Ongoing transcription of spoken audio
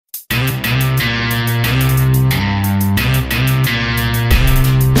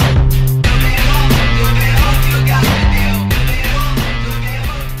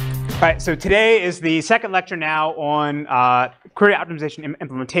right, so today is the second lecture now on query optimization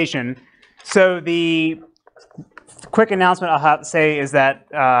implementation. So the quick announcement I'll have to say is that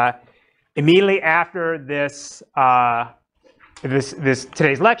immediately after this,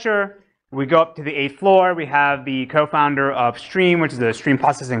 today's lecture, we go up to the 8th floor. We have the co-founder of Stream, which is a stream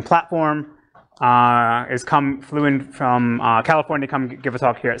processing platform, flew in from California to come give a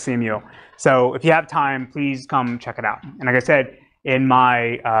talk here at CMU. So if you have time, please come check it out. And like I said, in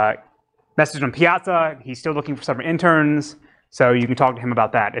my message on Piazza, he's still looking for summer interns, so you can talk to him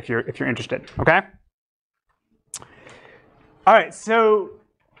about that if you're interested. Okay. All right. So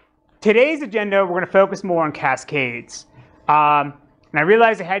today's agenda, we're going to focus more on cascades. And I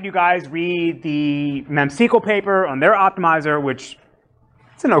realized I had you guys read the MemSQL paper on their optimizer, which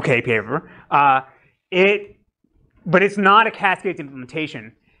it's an okay paper. But it's not a cascades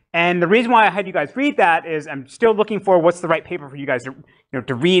implementation. And the reason why I had you guys read that is I'm still looking for what's the right paper for you guys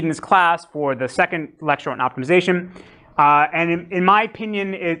to read in this class for the second lecture on optimization. And in my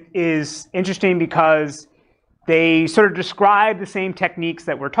opinion, it is interesting because they sort of describe the same techniques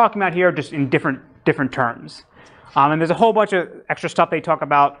that we're talking about here, just in different terms. And there's a whole bunch of extra stuff they talk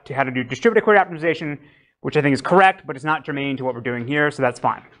about to how to do distributed query optimization, which I think is correct, but it's not germane to what we're doing here, so that's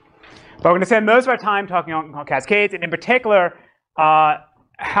fine. But we're going to spend most of our time talking on cascades, and in particular,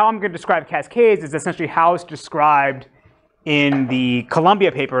 how I'm going to describe cascades is essentially how it's described in the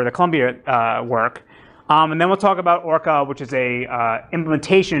Columbia paper, the Columbia work. And then we'll talk about Orca, which is a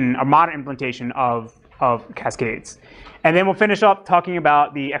implementation, a modern implementation of cascades. And then we'll finish up talking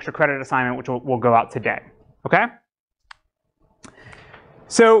about the extra credit assignment, which will go out today. Okay?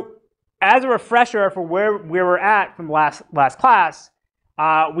 So as a refresher for where we were at from the last class,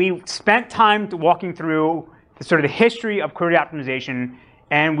 we spent time walking through the history of query optimization,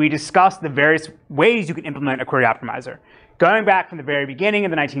 and we discussed the various ways you can implement a query optimizer. Going back from the very beginning in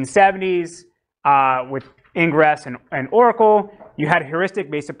the 1970s with Ingress and Oracle, you had a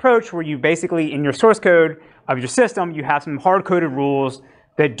heuristic-based approach where you basically, in your source code of your system, you have some hard-coded rules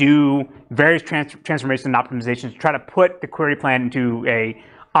that do various transformations and optimizations to try to put the query plan into a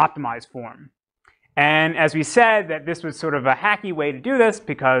optimized form. And as we said, that this was sort of a hacky way to do this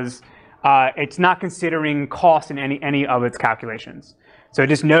because it's not considering cost in any of its calculations. So it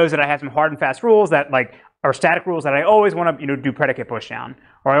just knows that I have some hard and fast rules that are static rules that I always want to do predicate push down,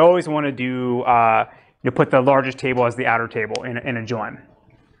 or I always want to do put the largest table as the outer table in a join.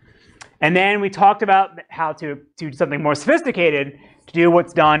 And then we talked about how to do something more sophisticated to do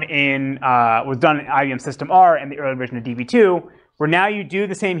what's done in IBM System R and the early version of DB2, where now you do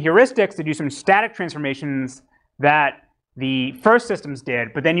the same heuristics to do some static transformations that the first systems did,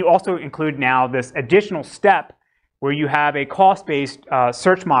 but then you also include now this additional step where you have a cost-based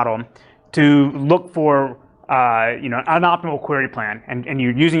search model to look for an optimal query plan, and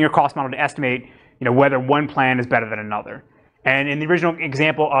you're using your cost model to estimate whether one plan is better than another. And in the original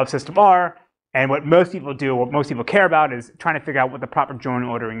example of System R, and what most people do, what most people care about, is trying to figure out what the proper join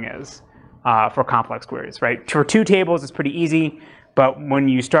ordering is for complex queries, right? For two tables, it's pretty easy, but when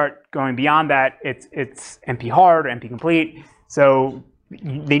you start going beyond that, it's NP hard or NP complete. So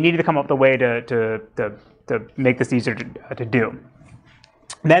they needed to come up with a way to make this easier to do.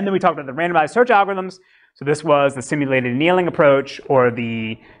 Then we talked about the randomized search algorithms. So this was the simulated annealing approach, or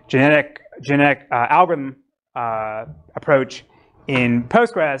the genetic algorithm approach in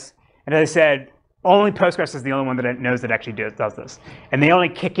Postgres. And as I said, only Postgres is the only one that knows that actually does this. And they only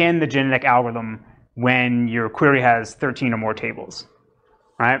kick in the genetic algorithm when your query has 13 or more tables,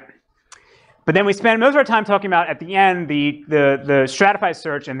 right? But then we spend most of our time talking about, at the end, the stratified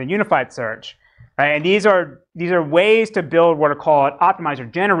search and the unified search. Right? And these are ways to build what are called optimizer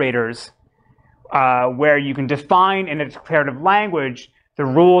generators, where you can define in a declarative language the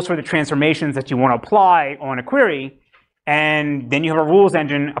rules for the transformations that you want to apply on a query, and then you have a rules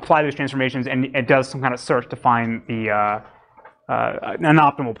engine apply those transformations, and it does some kind of search to find an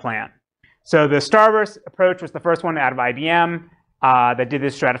optimal plan. So the Starburst approach was the first one out of IBM that did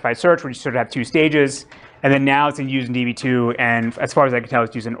this stratified search, where you sort of have two stages, and then now it's used in DB2, and as far as I can tell,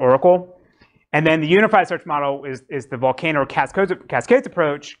 it's used in Oracle. And then the unified search model is the Volcano or Cascades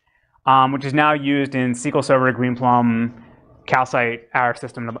approach, which is now used in SQL Server, Greenplum, Calcite, our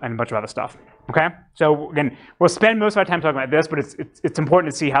system, and a bunch of other stuff. Okay, so again, we'll spend most of our time talking about this, but it's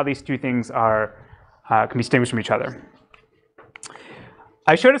important to see how these two things can be distinguished from each other.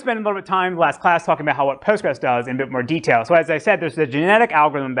 I should have spent a little bit of time last class talking about what Postgres does in a bit more detail. So as I said, there's a genetic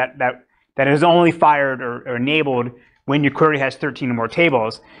algorithm that is only fired or enabled when your query has 13 or more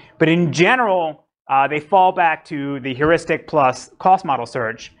tables. But in general, they fall back to the heuristic plus cost model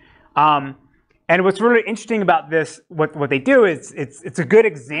search. And And what's really interesting about this, what they do is it's a good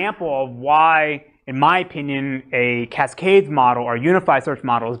example of why, in my opinion, a cascades model or unified search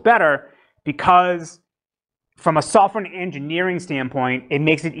model is better, because from a software and engineering standpoint, it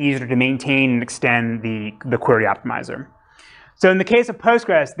makes it easier to maintain and extend the query optimizer. So in the case of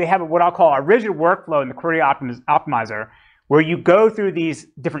Postgres, they have what I'll call a rigid workflow in the query optimizer, where you go through these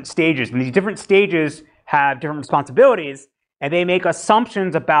different stages, and these different stages have different responsibilities, and they make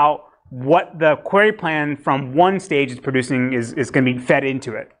assumptions about what the query plan from one stage is producing is going to be fed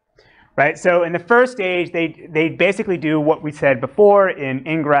into it, right? So in the first stage, they basically do what we said before in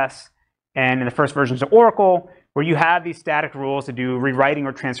Ingress and in the first versions of Oracle, where you have these static rules to do rewriting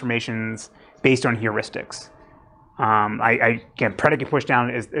or transformations based on heuristics. Again, predicate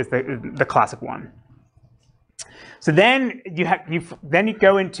pushdown is the classic one. So then you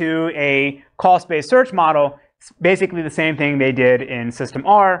go into a call-space search model. It's basically the same thing they did in System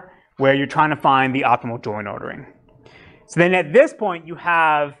R, where you're trying to find the optimal join ordering. So then at this point, you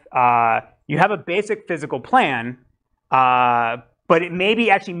have a basic physical plan, but it may be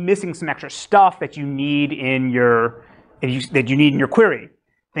actually missing some extra stuff that you need in your query,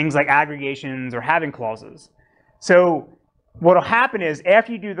 things like aggregations or having clauses. So what will happen is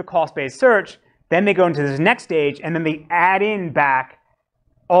after you do the call-space search, then they go into this next stage, and then they add in back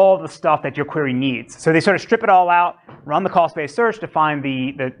all the stuff that your query needs. So they sort of strip it all out, run the call-space search to find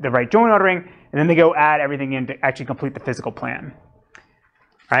the right join ordering, and then they go add everything in to actually complete the physical plan.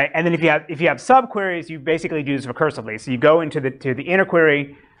 Right? And then if you have subqueries, you basically do this recursively. So you go into the inner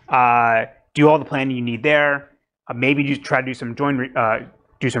query, do all the planning you need there. Maybe you try to do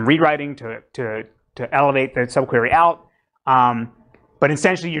some rewriting to elevate the subquery out. But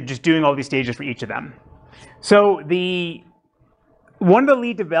essentially, you're just doing all these stages for each of them. So one of the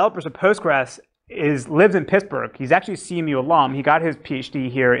lead developers of Postgres lives in Pittsburgh. He's actually a CMU alum. He got his PhD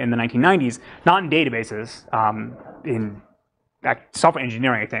here in the 1990s, not in databases, in software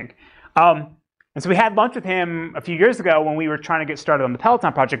engineering, I think. And so we had lunch with him a few years ago when we were trying to get started on the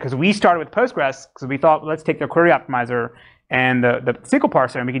Peloton project, because we started with Postgres because we thought, let's take their query optimizer and the SQL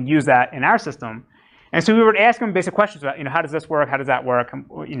parser, and we can use that in our system. And so we would ask him basic questions about, how does this work? How does that work?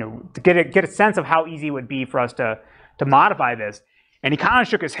 To get a sense of how easy it would be for us to modify this. And he kind of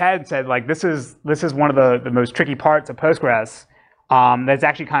shook his head and said, like, this is one of the most tricky parts of Postgres. That's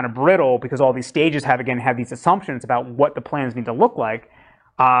actually kind of brittle because all these stages have these assumptions about what the plans need to look like.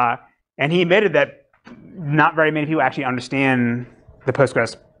 And he admitted that not very many people actually understand the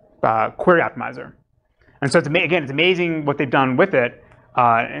Postgres query optimizer. And so it's amazing what they've done with it.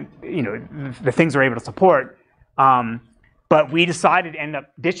 And the things they're able to support. But we decided to end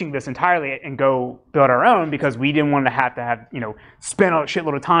up ditching this entirely and go build our own because we didn't want to have spend a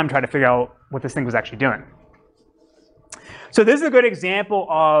shitload of time trying to figure out what this thing was actually doing. So this is a good example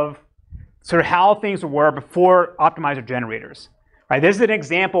of sort of how things were before optimizer generators. Right? This is an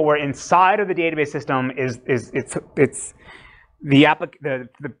example where inside of the database system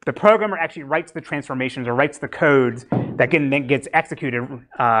the programmer actually writes the transformations or writes the codes that then gets executed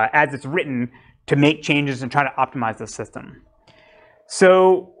as it's written to make changes and try to optimize the system.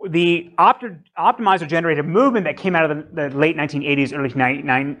 So the optimizer generated movement that came out of the late 1980s, early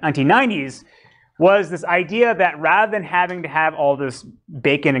 1990s was this idea that rather than having to have all this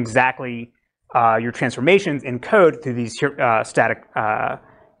bake in exactly your transformations in code through these static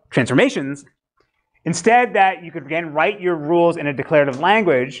transformations, instead that you could again write your rules in a declarative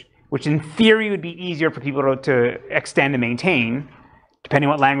language, which in theory would be easier for people to extend and maintain, depending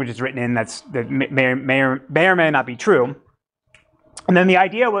on what language it's written in. That may or may not be true. And then the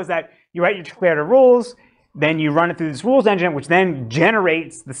idea was that you write your declarative rules, then you run it through this rules engine, which then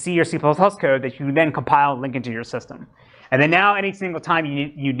generates the C or C++ code that you then compile and link into your system. And then now any single time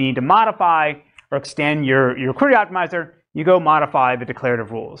you need to modify or extend your query optimizer, you go modify the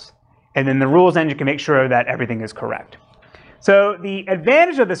declarative rules. And then the rules engine can make sure that everything is correct. So the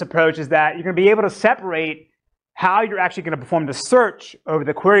advantage of this approach is that you're going to be able to separate how you're actually going to perform the search over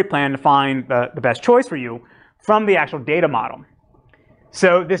the query plan to find the best choice for you from the actual data model.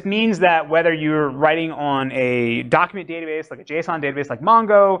 So this means that whether you're writing on a document database, like a JSON database like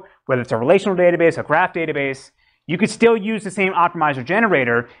Mongo, whether it's a relational database, a graph database, you could still use the same optimizer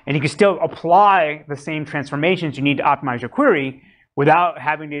generator, and you can still apply the same transformations you need to optimize your query without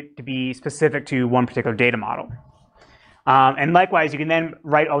having it to be specific to one particular data model. And likewise, you can then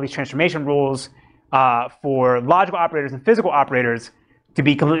write all these transformation rules for logical operators and physical operators to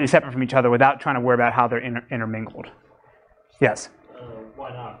be completely separate from each other without trying to worry about how they're intermingled. Yes?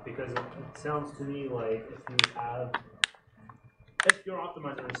 Why not? Because it sounds to me like if your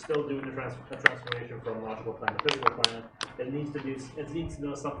optimizer is still doing the transformation from logical plan to physical plan, it needs to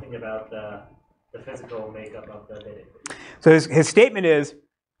know something about the physical makeup of the database. So his statement is,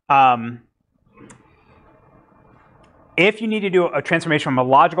 if you need to do a transformation from a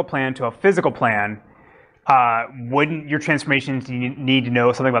logical plan to a physical plan, wouldn't your transformations need to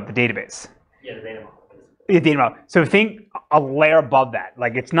know something about the database? Yeah, the data model. The data model. So think a layer above that.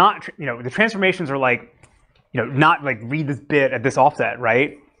 Like it's not, the transformations are like, not like read this bit at this offset,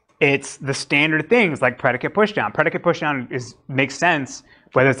 right? It's the standard things like predicate pushdown. Predicate pushdown makes sense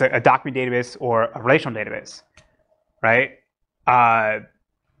whether it's a document database or a relational database, right?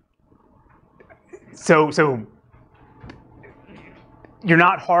 So you're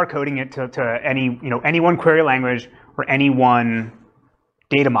not hard coding it to any one query language or any one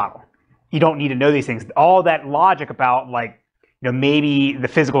data model. You don't need to know these things. All that logic about maybe the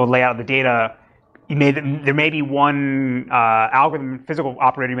physical layout of the data, there may be one algorithm, physical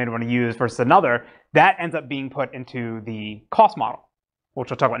operator you may want to use versus another. That ends up being put into the cost model, which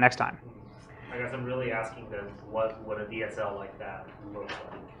we'll talk about next time. I guess I'm really asking then, what a DSL like that looks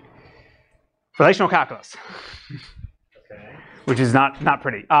like. Relational calculus. Okay. Which is not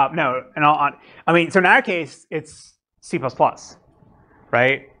pretty. No, I mean, so in our case, it's C++,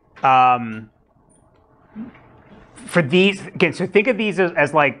 right? For these, again, so think of these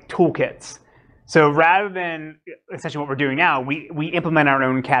as like toolkits. So rather than essentially what we're doing now, we implement our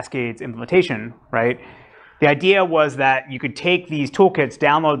own Cascades implementation, right? The idea was that you could take these toolkits,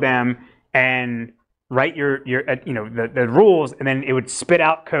 download them, and write the rules, and then it would spit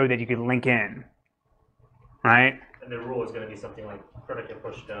out code that you could link in, right? And the rule is going to be something like predicate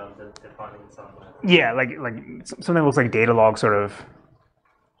pushdown to defining something. Yeah, like something that looks like data log sort of,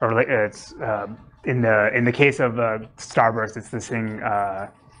 or it's in the case of Starburst, it's this thing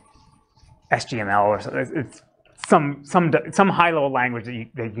SGML or something. It's some high level language that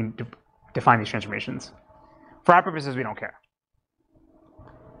you can define these transformations. For our purposes, we don't care.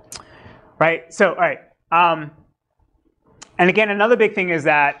 Right. So all right. And again, another big thing is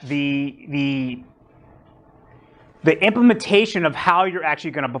that the implementation of how you're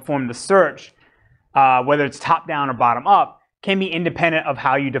actually going to perform the search, whether it's top down or bottom up, can be independent of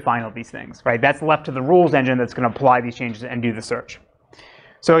how you define all these things, right? That's left to the rules engine that's going to apply these changes and do the search.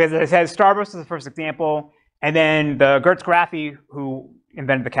 So as I said, Starburst is the first example, and then the Gertz Graffi, who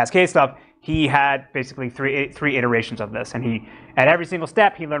invented the Cascade stuff, he had basically three iterations of this, and at every single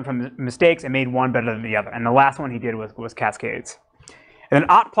step he learned from mistakes and made one better than the other. And the last one he did was Cascades. And then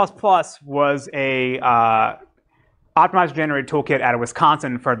Opt++ was a optimized generated toolkit out of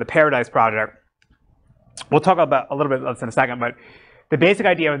Wisconsin for the Paradise project. We'll talk about a little bit of this in a second, but the basic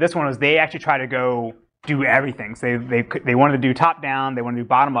idea of this one was they actually try to go do everything. So they wanted to do top down, they wanted to do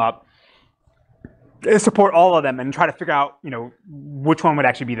bottom up, they support all of them and try to figure out which one would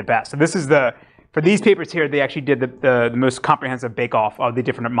actually be the best. So this is for these papers here, they actually did the most comprehensive bake off of the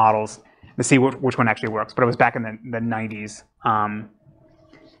different models to see which one actually works. But it was back in the 90s.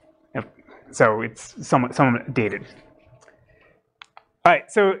 So it's somewhat dated. All right,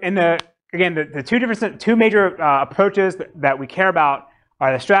 so again, the two major approaches that we care about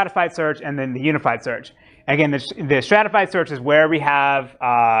are the stratified search and then the unified search. And again, the stratified search is where we have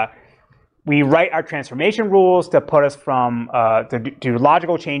we write our transformation rules to put us from to do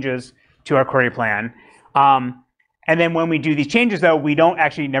logical changes to our query plan. And then when we do these changes, though, we don't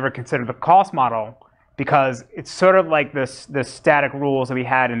actually never consider the cost model, because it's sort of like the static rules that we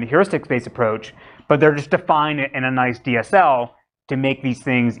had in the heuristic-based approach, but they're just defined in a nice DSL to make these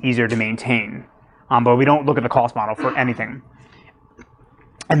things easier to maintain. But we don't look at the cost model for anything.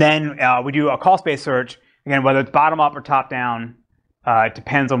 And then we do a cost-based search. Again, whether it's bottom-up or top-down, it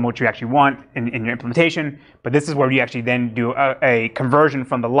depends on what you actually want in your implementation. But this is where you actually then do a conversion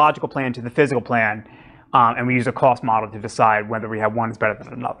from the logical plan to the physical plan. And we use a cost model to decide whether we have one that's better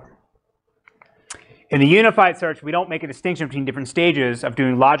than another. In the unified search, we don't make a distinction between different stages of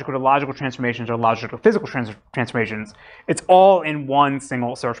doing logical to logical transformations or logical to physical transformations. It's all in one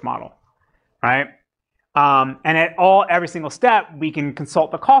single search model, right? And at every single step, we can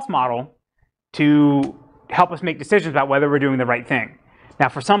consult the cost model to help us make decisions about whether we're doing the right thing. Now,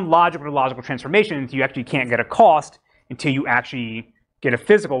 for some logical to logical transformations, you actually can't get a cost until you actually get a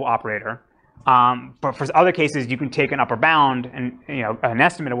physical operator. But for other cases, you can take an upper bound and an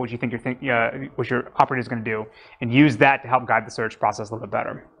estimate of what you think what your operator is going to do, and use that to help guide the search process a little bit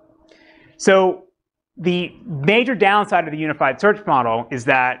better. So the major downside of the unified search model is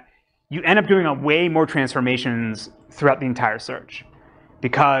that you end up doing way more transformations throughout the entire search,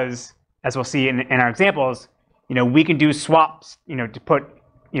 because as we'll see in our examples, we can do swaps. To put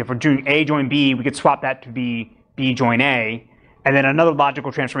for doing A join B, we could swap that to be B join A. And then another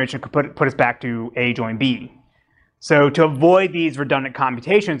logical transformation could put us back to A join B. So to avoid these redundant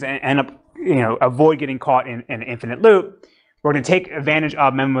computations and end up avoid getting caught in an infinite loop, we're going to take advantage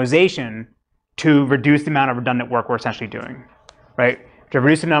of memoization to reduce the amount of redundant work we're essentially doing, right? To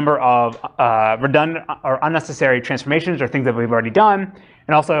reduce the number of redundant or unnecessary transformations or things that we've already done,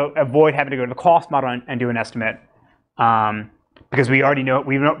 and also avoid having to go to the cost model and do an estimate, because we already know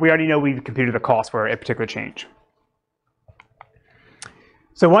we've computed the cost for a particular change.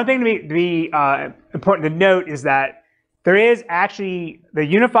 So one thing to be important to note is that there is actually the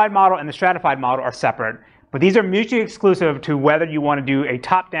unified model and the stratified model are separate, but these are mutually exclusive to whether you want to do a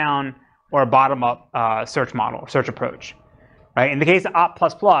top-down or a bottom-up search model, search approach. Right? In the case of Opt++,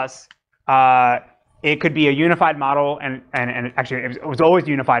 it could be a unified model, and actually it was always a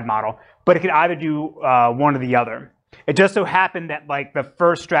unified model, but it could either do one or the other. It just so happened that like the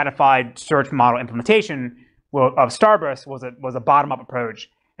first stratified search model implementation of Starburst was a bottom-up approach,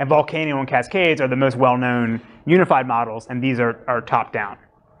 and Volcano and Cascades are the most well-known unified models, and these are top-down.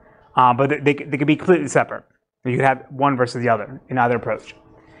 But they could be completely separate. You could have one versus the other in either approach.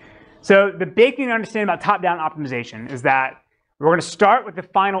 So the big thing to understand about top-down optimization is that we're going to start with the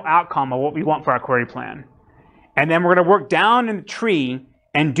final outcome of what we want for our query plan. And then we're going to work down in the tree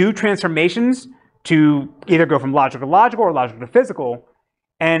and do transformations to either go from logical to logical or logical to physical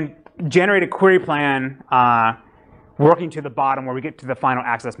and generate a query plan working to the bottom where we get to the final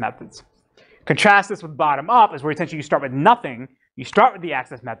access methods. Contrast this with bottom up is where essentially you start with nothing. You start with the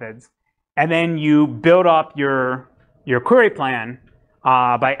access methods, and then you build up your query plan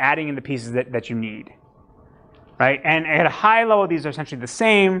by adding in the pieces that you need. Right? And at a high level, these are essentially the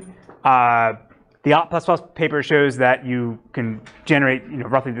same. The Opt++ paper shows that you can generate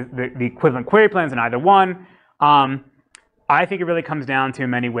roughly the equivalent query plans in either one. I think it really comes down to, in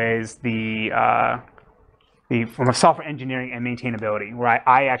many ways, from a software engineering and maintainability, where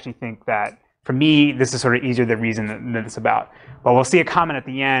I actually think that, for me, this is sort of easier to reason than it's about. But we'll see a comment at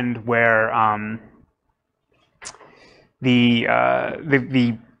the end where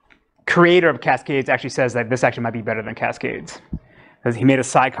the creator of Cascades actually says that this actually might be better than Cascades. Because he made a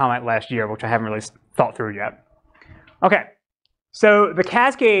side comment last year, which I haven't really thought through yet. OK, so the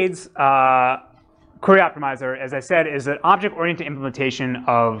Cascades query optimizer, as I said, is an object-oriented implementation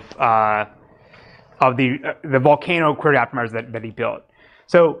of the Volcano query optimizer that he built.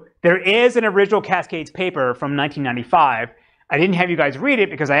 So there is an original Cascades paper from 1995. I didn't have you guys read it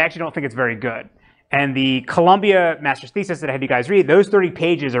because I actually don't think it's very good. And the Columbia master's thesis that I had you guys read, those 30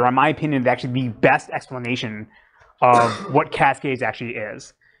 pages are, in my opinion, actually the best explanation of what Cascades actually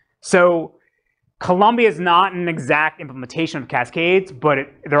is. So Columbia is not an exact implementation of Cascades, but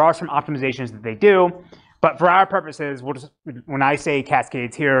there are some optimizations that they do. But for our purposes, when I say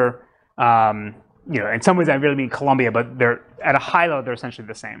Cascades here, in some ways I really mean Columbia, but they're at a high level, they're essentially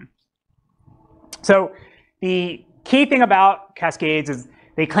the same. So the key thing about Cascades is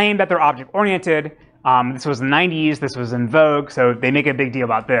they claim that they're object-oriented. This was the 90s. This was in vogue, so they make a big deal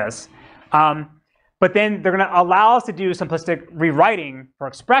about this. But then they're going to allow us to do simplistic rewriting for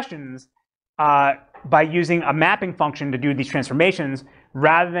expressions by using a mapping function to do these transformations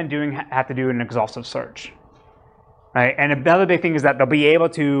rather than have to do an exhaustive search. Right? And another big thing is that they'll be able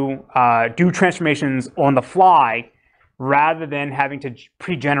to do transformations on the fly rather than having to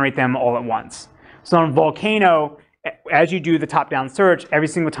pre-generate them all at once. So on Volcano, as you do the top-down search, every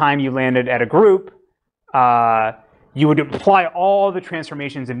single time you landed at a group, you would apply all the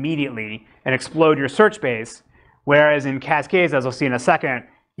transformations immediately and explode your search space. Whereas in Cascades, as we'll see in a second,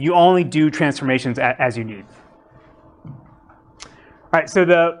 you only do transformations as you need. All right, so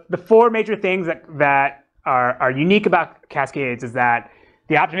the four major things that are unique about Cascades is that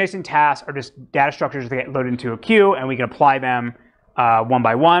the optimization tasks are just data structures that get loaded into a queue, and we can apply them one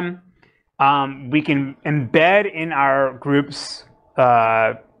by one. We can embed in our groups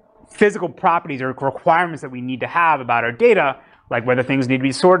physical properties or requirements that we need to have about our data, like whether things need to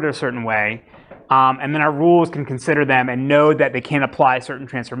be sorted a certain way. And then our rules can consider them and know that they can't apply certain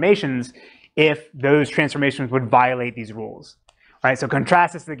transformations if those transformations would violate these rules. Right? So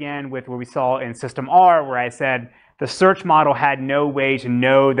contrast this again with what we saw in System R, where I said the search model had no way to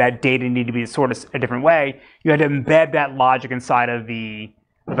know that data needed to be sorted a different way. You had to embed that logic inside of the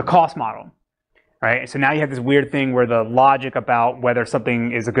cost model. Right? So now you have this weird thing where the logic about whether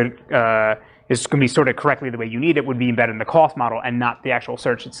something is is going to be sorted correctly the way you need it would be embedded in the cost model and not the actual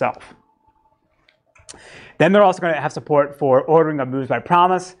search itself. Then they're also going to have support for ordering of moves by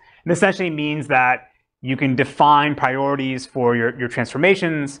promise. And essentially means that you can define priorities for your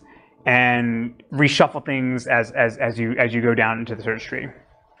transformations and reshuffle things as you go down into the search tree.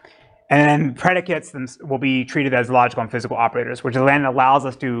 And then predicates will be treated as logical and physical operators, which then allows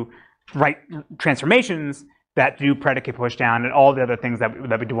us to write transformations that do predicate push down and all the other things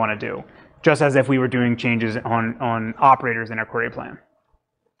that we do want to do. just as if we were doing changes on operators in our query plan.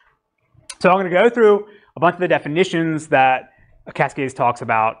 So I'm going to go through a bunch of the definitions that Cascades talks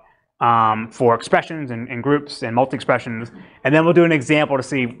about for expressions and groups and multi-expressions, and then we'll do an example to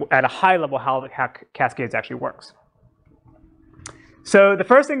see at a high level how Cascades actually works. So the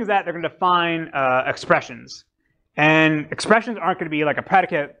first thing is that they're going to define expressions. And expressions aren't going to be like a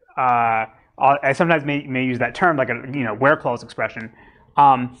predicate. I sometimes may use that term, like a where clause expression.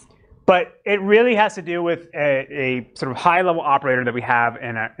 But it really has to do with a sort of high-level operator that we have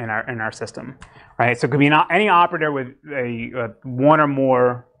in our system, right? So it could be any operator with a one or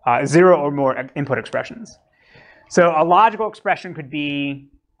more, 0 or more input expressions. So a logical expression could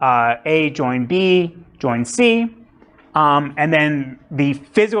be A join B join C, and then the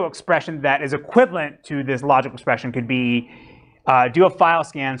physical expression that is equivalent to this logical expression could be do a file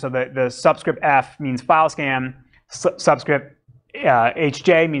scan. So the subscript F means file scan, subscript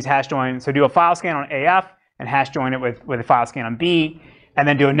HJ means hash join. So do a file scan on AF and hash join it with a file scan on B, and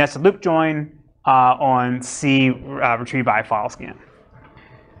then do a nested loop join on C retrieved by a file scan.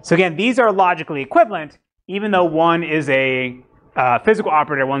 So again, these are logically equivalent, even though one is a physical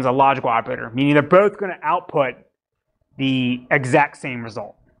operator, one's a logical operator, meaning they're both going to output the exact same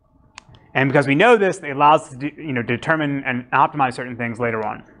result. And because we know this, it allows us to determine and optimize certain things later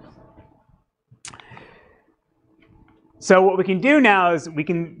on. So what we can do now is we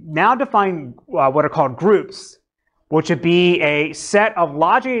can now define what are called groups, which would be a set of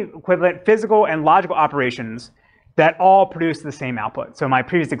logically equivalent physical and logical operations that all produce the same output. So in my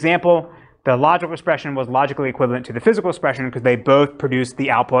previous example, the logical expression was logically equivalent to the physical expression because they both produce the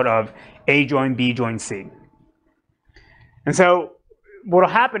output of A join B join C. And so what will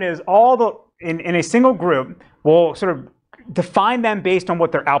happen is in a single group, we'll sort of define them based on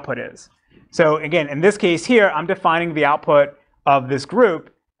what their output is. So again, in this case here, I'm defining the output of this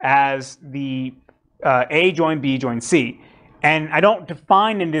group as the A join B join C. And I don't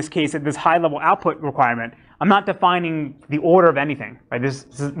define in this case at this high-level output requirement. I'm not defining the order of anything. Right? This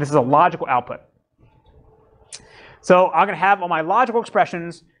is a logical output. So I'm going to have all my logical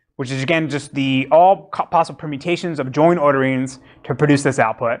expressions, which is again just all possible permutations of join orderings to produce this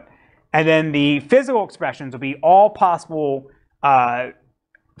output. And then the physical expressions will be all possible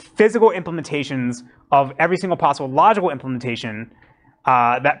physical implementations of every single possible logical implementation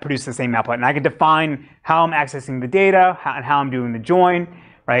that produce the same output. And I can define how I'm accessing the data and how I'm doing the join,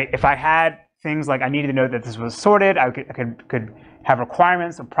 right? If I had things like I needed to know that this was sorted, I could have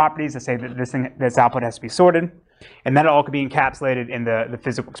requirements of properties that say that this output has to be sorted. And that all could be encapsulated in the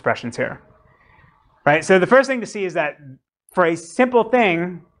physical expressions here, right? So the first thing to see is that for a simple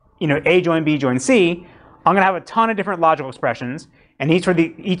thing, A join B join C, I'm going to have a ton of different logical expressions. And each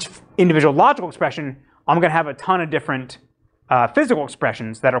individual logical expression, I'm going to have a ton of different physical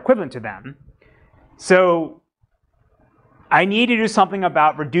expressions that are equivalent to them. So I need to do something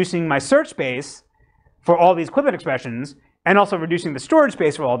about reducing my search space for all these equivalent expressions, and also reducing the storage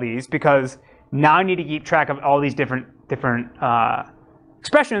space for all these, because now I need to keep track of all these different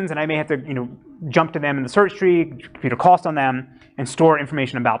expressions, and I may have to jump to them in the search tree, compute a cost on them, and store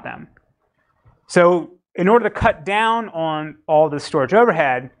information about them. So in order to cut down on all the storage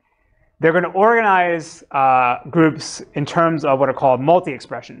overhead, they're going to organize groups in terms of what are called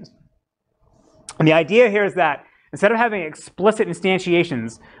multi-expressions. And the idea here is that instead of having explicit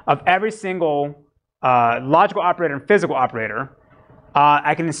instantiations of every single logical operator and physical operator,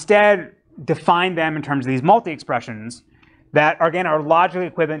 I can instead define them in terms of these multi-expressions that, again, are logically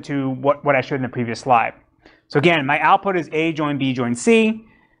equivalent to what I showed in the previous slide. So again, my output is A join B join C.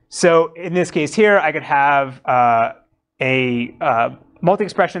 So in this case here, I could have a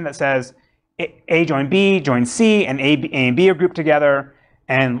multi-expression that says A join B join C, and A and B are grouped together,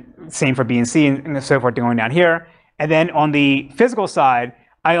 and same for B and C, and so forth going down here. And then on the physical side,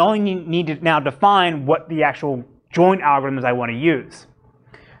 I only need to now define what the actual join algorithms I want to use.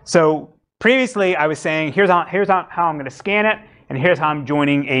 So previously, I was saying, here's how I'm going to scan it, and here's how I'm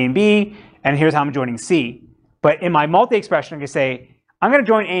joining A and B, and here's how I'm joining C. But in my multi-expression, I can say, I'm going to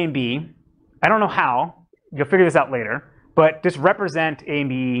join A and B. I don't know how. You'll figure this out later. But just represent A and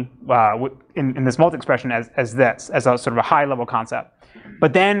B in this multi-expression as a sort of a high-level concept.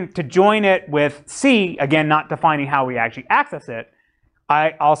 But then to join it with C, again, not defining how we actually access it,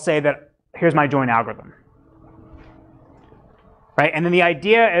 I'll say that here's my join algorithm. Right? And then the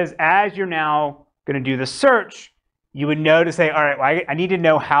idea is, as you're now going to do the search, you would know to say, all right, well, I need to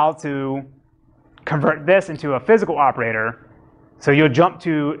know how to convert this into a physical operator. So you'll jump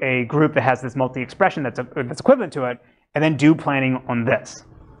to a group that has this multi-expression that's equivalent to it, and then do planning on this.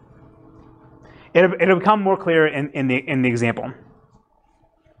 It'll become more clear in the example.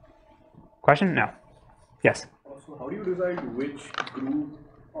 Question? No. Yes. So how do you decide which group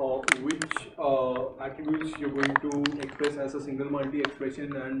or which attributes you're going to express as a single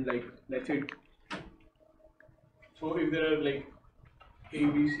multi-expression, and like, let's say, so if there are like A,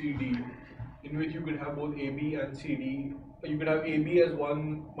 B, C, D, in which you could have both A, B and C, D. You could have A, B as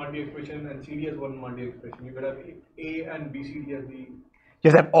one multi-expression and C, D as one multi-expression. You could have A and B, C, D as the...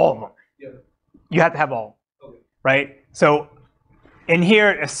 You have to have all of them. Yeah. You have to have all. Okay. Right? So in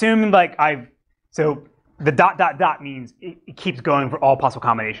here, assume like so the ... means it keeps going for all possible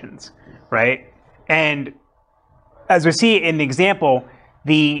combinations, right? And as we see in the example,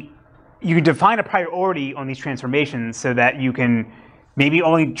 you can define a priority on these transformations so that you can maybe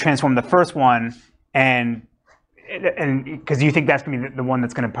only transform the first one, and because you think that's going to be the one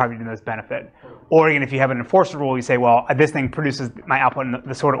that's going to probably do the most benefit. Or again, if you have an enforcer rule, you say, well, this thing produces my output in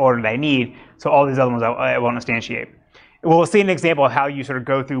the sort of order that I need, so all these other ones I won't instantiate. We'll see an example of how you sort of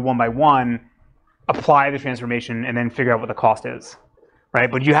go through one by one, apply the transformation, and then figure out what the cost is, right?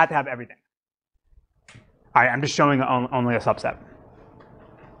 But you have to have everything. All right, I'm just showing only a subset.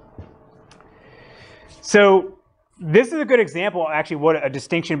 So this is a good example, actually, what a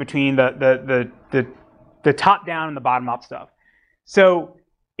distinction between the top-down and the bottom-up stuff. So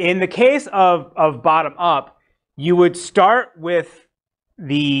in the case of bottom-up, you would start with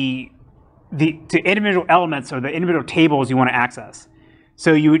the individual elements or the individual tables you want to access.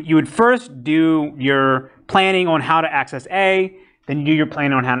 So you would first do your planning on how to access A, then you do your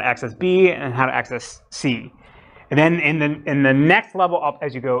planning on how to access B and how to access C. And then in the next level up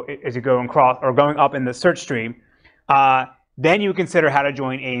as you go across or going up in the search tree, then you consider how to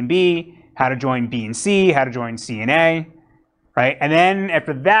join A and B, how to join B and C, how to join C and A, right? And then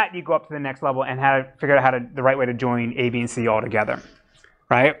after that, you go up to the next level and how to figure out the right way to join A, B, and C all together,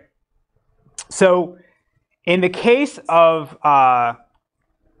 right? So in the case of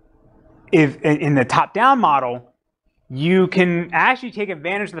in the top-down model, you can actually take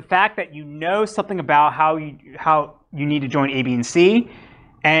advantage of the fact that you know something about how you need to join A, B, and C,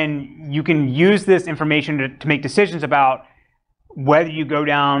 and you can use this information to make decisions about whether you go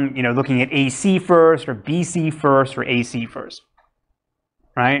down, looking at AC first, or BC first, or AC first,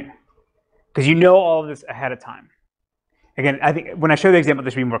 right? Because you know all of this ahead of time. Again, I think when I show the example,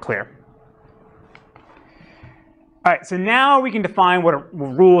 this will be more clear. All right, so now we can define what are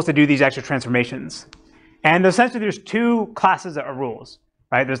rules to do these extra transformations. And essentially, there's two classes of rules,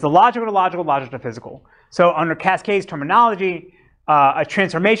 right? There's the logical to logical, logical to physical. So under Cascade's terminology, a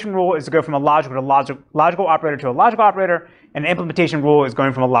transformation rule is to go from a logical to logical operator to a logical operator, and an implementation rule is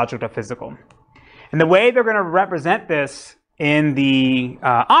going from a logical to physical. And the way they're going to represent this in the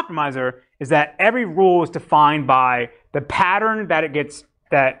optimizer is that every rule is defined by the pattern that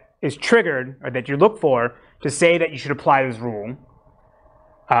is triggered, or that you look for, to say that you should apply this rule.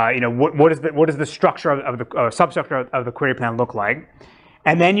 What does the structure of the substructure of the query plan look like?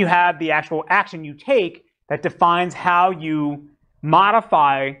 And then you have the actual action you take that defines how you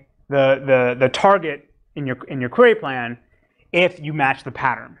modify the target in your query plan if you match the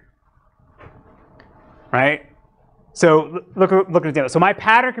pattern, right? So look at the example. So my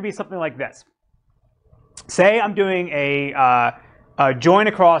pattern could be something like this. Say I'm doing a join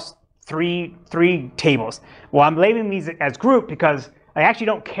across three tables. Well, I'm labeling these as group because I actually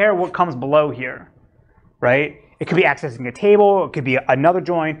don't care what comes below here, right? It could be accessing a table, it could be another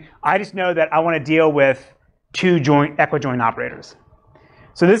join. I just know that I want to deal with two equijoin operators.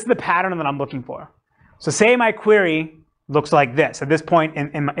 So this is the pattern that I'm looking for. So say my query looks like this at this point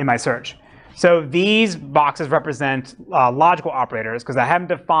in my search. So these boxes represent logical operators because I haven't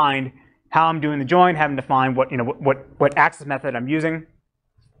defined how I'm doing the join, haven't defined what access method I'm using.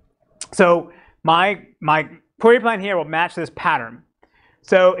 So my query plan here will match this pattern.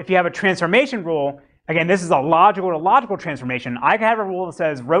 So if you have a transformation rule, again, this is a logical to logical transformation. I can have a rule that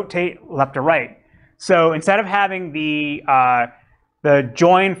says rotate left to right. So instead of having the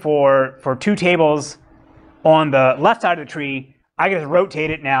join for two tables on the left side of the tree, I can just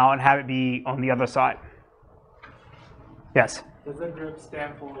rotate it now and have it be on the other side. Yes? Does the group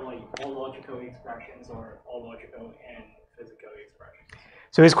stand for like all logical expressions or all logical and physical expressions?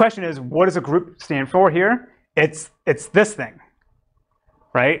 So his question is, what does a group stand for here? It's this thing,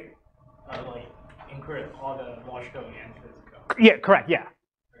 right? Like include all the logical and physical. Yeah, correct, yeah.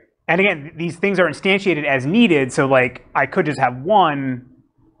 Right. And again, these things are instantiated as needed, so like I could just have one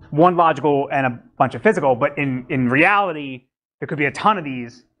logical and a bunch of physical, but in reality, there could be a ton of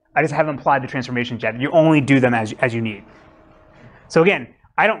these. I just haven't applied the transformations yet. You only do them as you need. So again,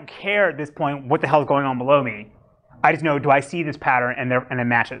 I don't care at this point what the hell is going on below me. I just know, do I see this pattern and it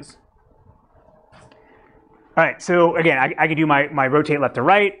matches? All right, so again, I can do my rotate left to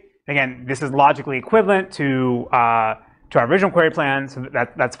right. Again, this is logically equivalent to our original query plan, so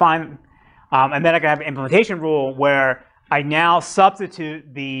that's fine. And then I can have an implementation rule where I now substitute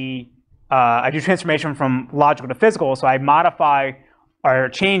I do transformation from logical to physical, so I modify or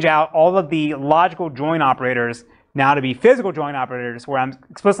change out all of the logical join operators now to be physical join operators, where I'm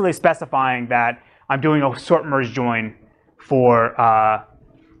explicitly specifying that I'm doing a sort merge join for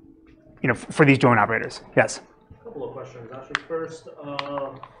for these join operators. Yes. A couple of questions. Actually, first,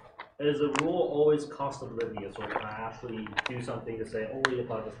 is the rule always cost oblivious, or can I actually do something to say only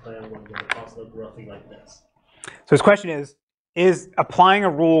apply this plan when the cost look roughly like this? So his question is applying a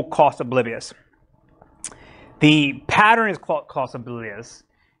rule cost oblivious? The pattern is cost oblivious.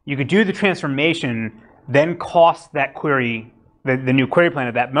 You could do the transformation, then cost that query, the new query plan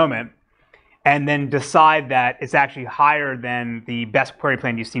at that moment, and then decide that it's actually higher than the best query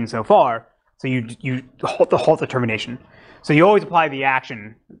plan you've seen so far. So you halt the termination. So you always apply the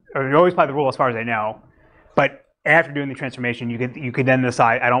action, or you always apply the rule as far as I know. But after doing the transformation, you could then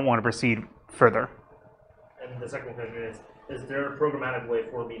decide I don't want to proceed further. And the second question is there a programmatic way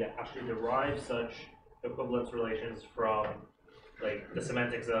for me to actually derive such equivalence relations from like the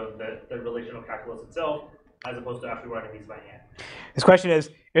semantics of the relational calculus itself, as opposed to actually writing these by hand? This question is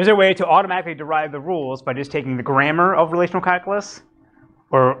there a way to automatically derive the rules by just taking the grammar of relational calculus?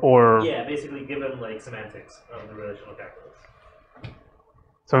 Or yeah, basically given like semantics of the relational calculus.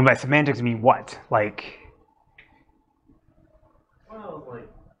 So by semantics I mean what? Like, well, like,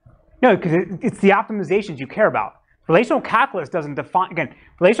 no, because it's the optimizations you care about. Relational calculus doesn't define, again,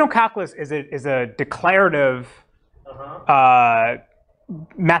 relational calculus is a declarative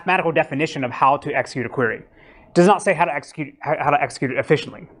mathematical definition of how to execute a query. It does not say how to execute it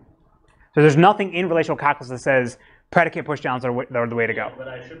efficiently. So there's nothing in relational calculus that says predicate pushdowns are the way to go. But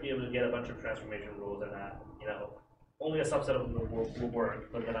I should be able to get a bunch of transformation rules, and only a subset of them will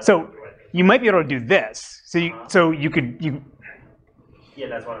work. But then so you might be able to do this. So you could. Yeah,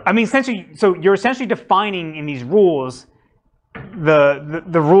 that's what I mean, essentially, so you're essentially defining in these rules the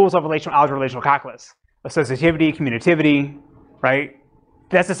rules of relational calculus, associativity, commutativity, right?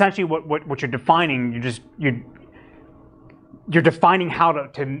 That's essentially what you're defining. You're defining how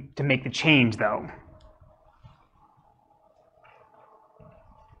to make the change, though.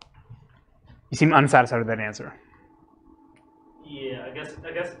 You seem unsatisfied with that answer. Yeah, I guess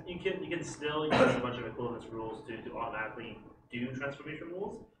you can still use a bunch of equivalence rules to automatically do transformation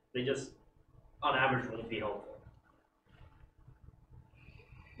rules. They just, on average, won't be helpful.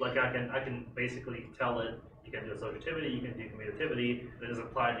 Like I can basically tell it you can do associativity, you can do commutativity, then just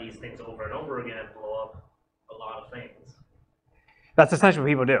apply these things over and over again and blow up a lot of things. That's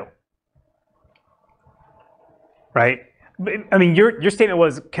essentially what people do, right? I mean, your statement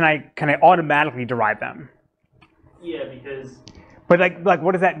was, can I automatically derive them? Yeah, because. But like,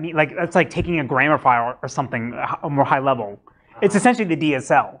 what does that mean? Like, that's like taking a grammar file or something, a more high level. It's essentially the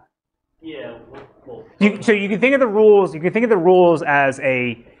DSL. Yeah. Well, so you can think of the rules. You can think of the rules as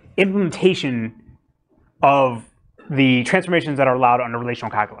a implementation of the transformations that are allowed under relational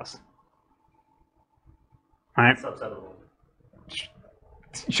calculus. All right. Subset of them.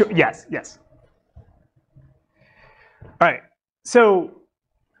 Sure. Yes. All right. So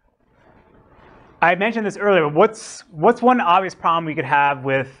I mentioned this earlier. What's one obvious problem we could have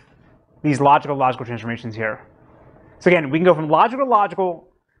with these logical transformations here? So again, we can go from logical to logical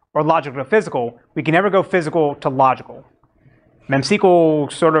or logical to physical. We can never go physical to logical.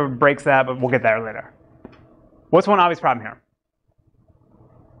 MemSQL sort of breaks that, but we'll get there later. What's one obvious problem here?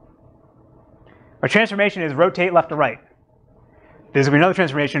 Our transformation is rotate left to right. There's going to be another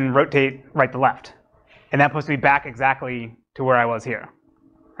transformation, rotate right to left. And that's supposed to be back exactly to where I was here,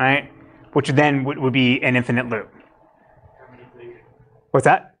 right? Which then would be an infinite loop. What's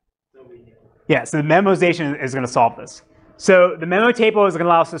that? Yeah, so the memoization is going to solve this. So the memo table is going to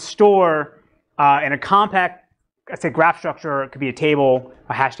allow us to store in a compact, let's say, graph structure. It could be a table,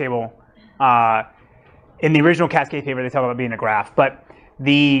 a hash table. In the original Cascade paper, they talk about being a graph. But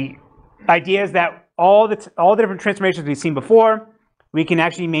the idea is that all the different transformations we've seen before, we can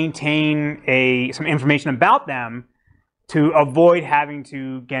actually maintain some information about them to avoid having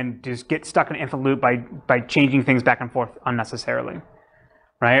to, again, just get stuck in an infinite loop by changing things back and forth unnecessarily,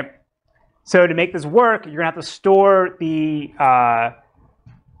 right? So to make this work, you're going to have to store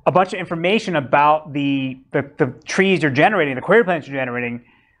a bunch of information about the trees you're generating, the query plans you're generating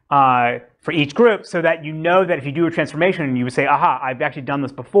for each group, so that you know that if you do a transformation, you would say, aha, I've actually done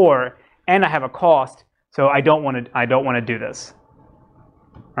this before, and I have a cost, so I don't want to do this,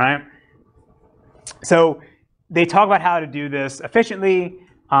 right? So they talk about how to do this efficiently.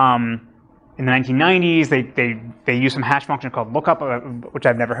 in the 1990s, they used some hash function called lookup, which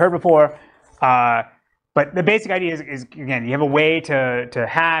I've never heard before. But the basic idea is again, you have a way to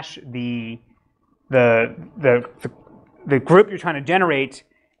hash the group you're trying to generate,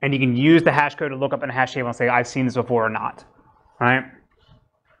 and you can use the hash code to look up in a hash table and say, I've seen this before or not, right?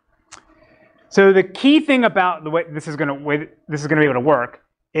 So the key thing about the way this is going to be able to work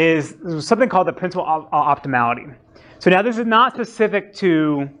is something called the principal optimality. So now this is not specific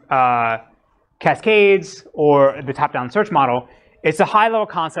to cascades or the top-down search model. It's a high-level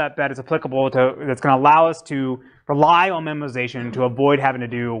concept that is applicable to, that's going to allow us to rely on memorization to avoid having to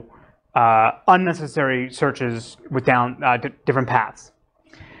do unnecessary searches with different paths.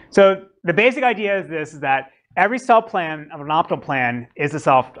 So the basic idea is this: is that every subplan of an optimal plan is a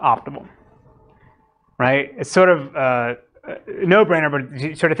self-optimal, right? It's sort of a no-brainer, but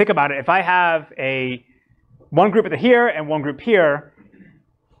you sort of think about it. If I have one group here and one group here,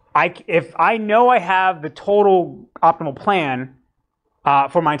 if I know I have the total optimal plan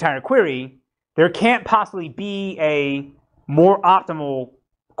for my entire query, there can't possibly be a more optimal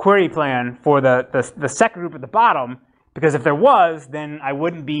query plan for the second group at the bottom, because if there was, then I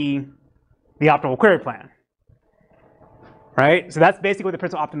wouldn't be the optimal query plan, right? So that's basically what the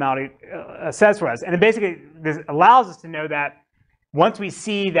principal optimality says for us. And it basically this allows us to know that once we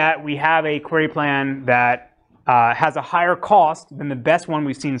see that we have a query plan that has a higher cost than the best one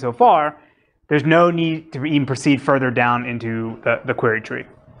we've seen so far, there's no need to even proceed further down into the query tree,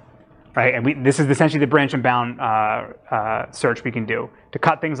 right? And this is essentially the branch and bound search we can do to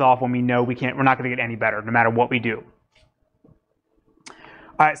cut things off when we know we're not going to get any better, no matter what we do.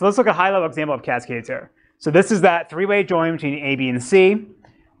 All right, so let's look at a high-level example of cascades here. So this is that three-way join between A, B, and C.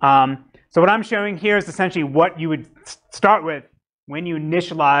 So what I'm showing here is essentially what you would start with when you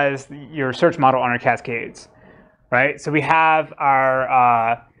initialize your search model on our cascades, right? So we have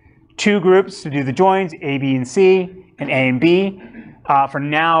our two groups to do the joins, A, B, and C, and A and B. For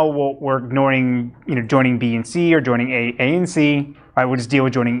now, we're ignoring joining B and C or joining A and C. Right? We'll just deal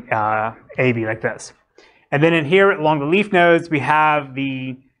with joining A, B like this. And then in here, along the leaf nodes, we have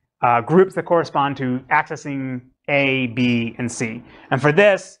the groups that correspond to accessing A, B, and C. And for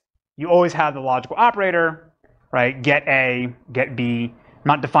this, you always have the logical operator, right? Get A, get B. I'm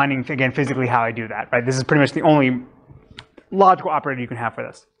not defining, again, physically how I do that, right? This is pretty much the only logical operator you can have for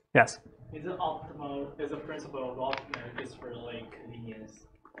this. Yes? Is it optimal, is a principle of optimal just for like convenience?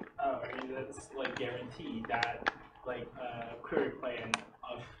 I mean, it's like guaranteed that like query plan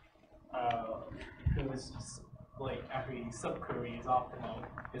of whose like every subquery is optimal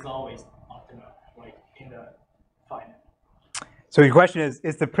is always optimal, like in the finite. So your question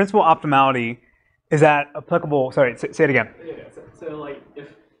is the principal optimality, is that applicable? Sorry, say it again. Yeah, so like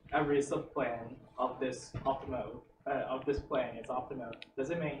if every subplan of this optimal of this plan is optimal, does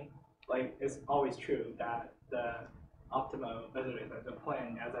it mean like it's always true that the optimal, the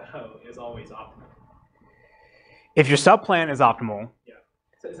plan as a whole is always optimal? If your subplan is optimal. Yeah.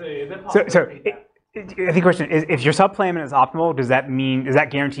 So is it possible I think the question is, if your subplan is optimal, does that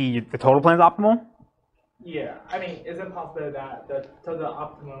guarantee the total plan is optimal? Yeah, I mean, is it possible that the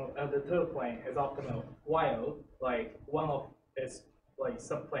total plan is optimal while like one of its like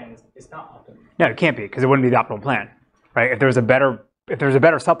subplans is not optimal? No, it can't be, because it wouldn't be the optimal plan, right? If there's a better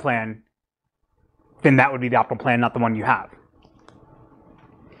subplan, then that would be the optimal plan, not the one you have.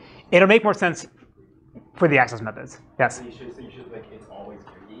 It'll make more sense for the access methods. Yes. So you should like it's always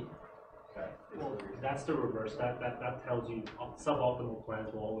greedy. Well, that's the reverse. That tells you suboptimal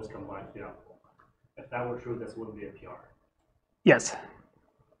plans will always combine to the optimal. If that were true, this wouldn't be a PR. Yes.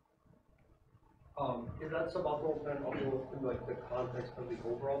 Is that suboptimal plan optimal in like the context of the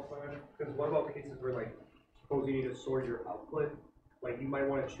overall plan? Because what about cases where like suppose you need to sort your output? Like you might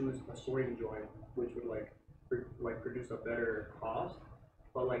want to choose a sorting join, which would like produce a better cost,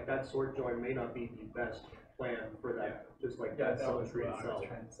 but like that sort join may not be the best plan for that. Just like that tree itself.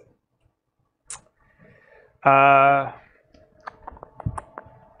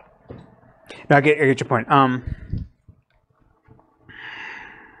 No, I get your point. I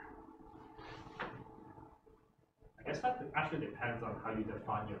guess that actually depends on how you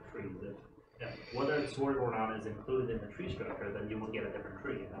define your trees. If whether it's sorted or not is included in the tree structure, then you will get a different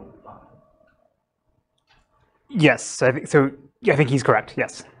tree, and that would be fine. Yes, I think so. Yeah, I think he's correct.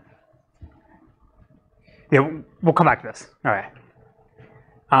 Yes. Yeah, we'll come back to this. All right.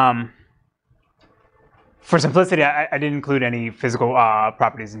 For simplicity, I didn't include any physical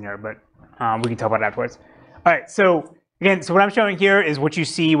properties in here, but we can talk about it afterwards. All right. So again, so what I'm showing here is what you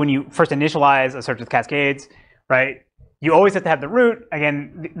see when you first initialize a search with cascades, right? You always have to have the root.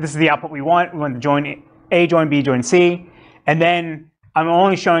 Again, this is the output we want. We want to join A, join B, join C, and then I'm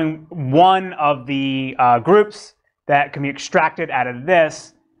only showing one of the groups that can be extracted out of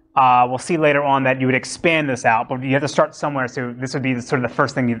this. We'll see later on that you would expand this out, but you have to start somewhere, so this would be sort of the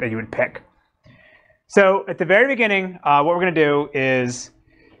first thing that you would pick. So at the very beginning, what we're going to do is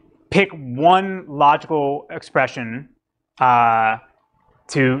pick one logical expression to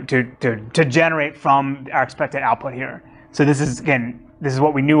generate from our expected output here. So this is, again, this is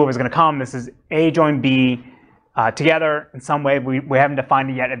what we knew what was going to come. This is A join B together in some way. We haven't defined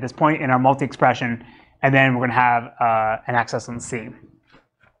it yet at this point in our multi-expression. And then we're going to have an access on C.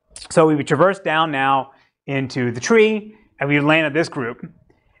 So we would traverse down now into the tree, and we would land at this group.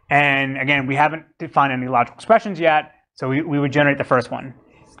 And again, we haven't defined any logical expressions yet, so we would generate the first one,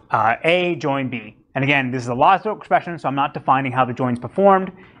 A join B. And again, this is a logical expression, so I'm not defining how the join's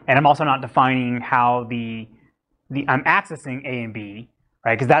performed, and I'm also not defining how I'm accessing A and B,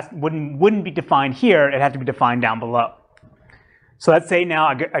 right? Because that wouldn't be defined here. It had to be defined down below. So let's say now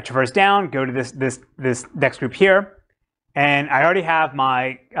I traverse down, go to this next group here, and I already have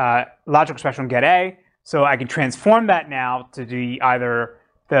my logical expression get A, so I can transform that now to do either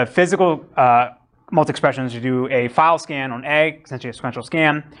the physical multi-expressions to do a file scan on A, essentially a sequential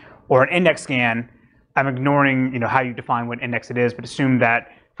scan, or an index scan. I'm ignoring how you define what index it is, but assume that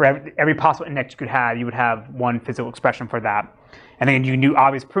for every possible index you could have, you would have one physical expression for that. And then you can do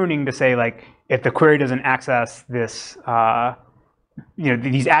obvious pruning to say, like, if the query doesn't access this,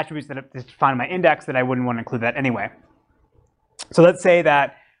 these attributes that are defined in my index, that I wouldn't want to include that anyway. So let's say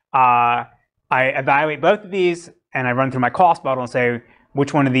that I evaluate both of these, and I run through my cost model and say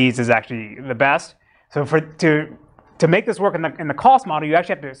which one of these is actually the best. So to make this work in the cost model, you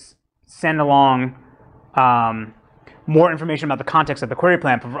actually have to send along more information about the context of the query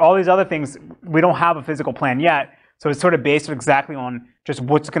plan. For all these other things, we don't have a physical plan yet, so it's sort of based exactly on just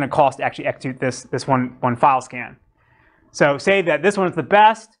what's going to cost to actually execute this one file scan. So say that this one is the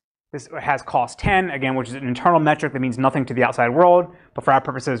best. This has cost 10, again, which is an internal metric that means nothing to the outside world, but for our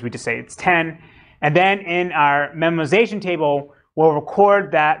purposes, we just say it's 10. And then in our memoization table, we'll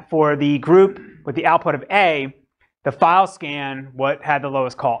record that for the group with the output of A, the file scan, what had the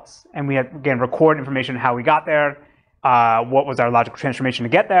lowest cost. And we had, again, record information how we got there, what was our logical transformation to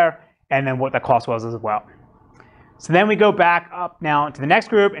get there, and then what the cost was as well. So then we go back up now to the next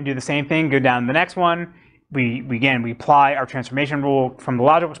group and do the same thing, go down to the next one. We apply our transformation rule from the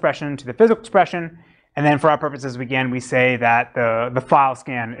logical expression to the physical expression. And then for our purposes, again, we say that the file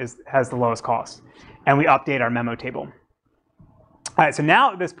scan has the lowest cost. And we update our memo table. All right, so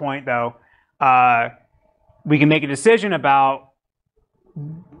now at this point, though, we can make a decision about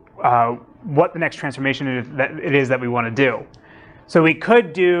what the next transformation is that we want to do. So we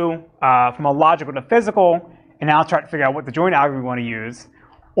could do from a logical to physical, and now try to figure out what the join algorithm we want to use.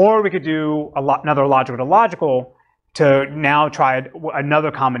 Or we could do another logical to logical to now try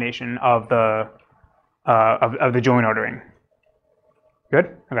another combination of the join ordering.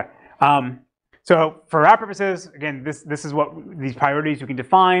 Good? Okay. So for our purposes, again, this is what these priorities you can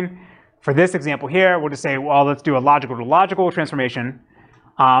define. For this example here, we'll just say, well, let's do a logical to logical transformation.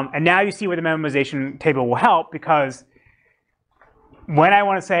 And now you see where the memoization table will help, because when I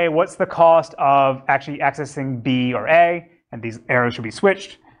want to say what's the cost of actually accessing B or A, and these arrows should be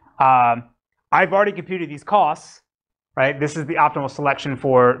switched, I've already computed these costs, right? This is the optimal selection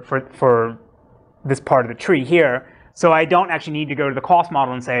for this part of the tree here. So I don't actually need to go to the cost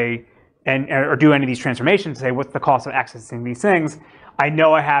model and say, or do any of these transformations to say what's the cost of accessing these things. I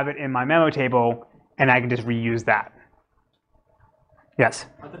know I have it in my memo table, and I can just reuse that. Yes?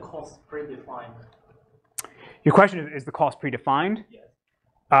 Are the costs predefined? Your question is the cost predefined? Yes.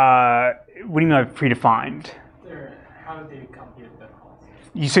 What do you mean by predefined? How do you compute the cost?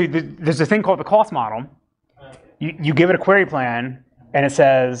 There's a thing called the cost model. Okay. You give it a query plan, and it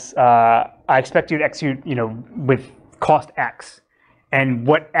says, I expect you to execute with cost X. And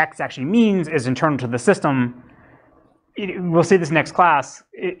what X actually means is internal to the system. We'll see this next class.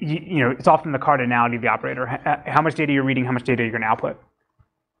 It's often the cardinality of the operator. How much data you're reading, how much data you're going to output.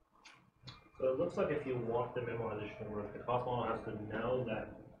 So it looks like if you want the memoization to work, the cost model has to know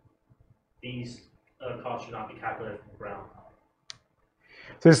that these costs should not be calculated from the ground.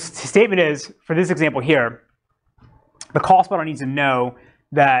 So the statement is, for this example here, the cost model needs to know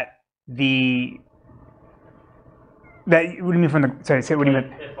that what do you mean from the, sorry, say what do you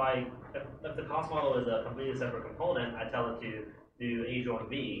mean? If the cost model is a completely separate component, I tell it to do A join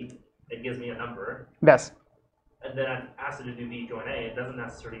B, it gives me a number. Yes. And then I ask it to do B join A, it doesn't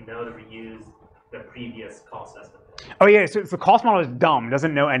necessarily know to reuse the previous cost estimate. Oh yeah, so the cost model is dumb, it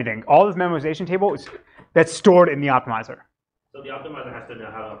doesn't know anything. All this memoization table that's stored in the optimizer. So the optimizer has to know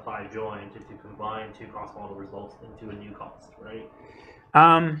how to apply join to combine two cost model results into a new cost, right?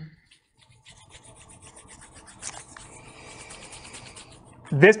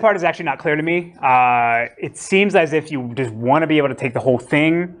 This part is actually not clear to me. It seems as if you just want to be able to take the whole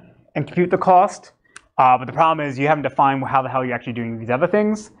thing and compute the cost. But the problem is you haven't defined how the hell you're actually doing these other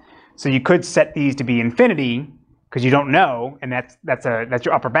things. So you could set these to be infinity because you don't know, and that's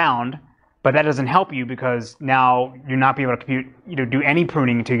your upper bound. But that doesn't help you because now you're not be able to compute, do any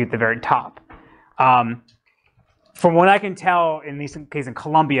pruning until you get to the very top. From what I can tell, in this case in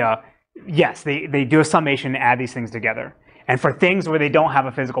Columbia, yes, they do a summation and add these things together. And for things where they don't have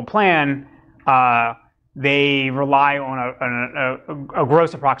a physical plan, they rely on a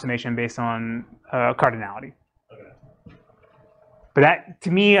gross approximation based on cardinality. Okay. But that,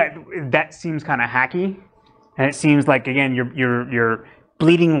 to me, that seems kind of hacky, and it seems like again you're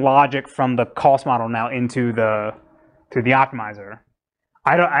bleeding logic from the cost model now into the optimizer.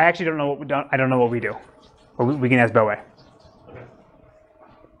 I actually don't know what we do. But we can ask Boe. Okay.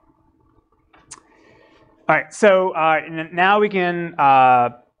 All right, so now we can,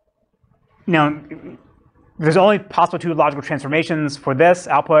 there's only possible two logical transformations for this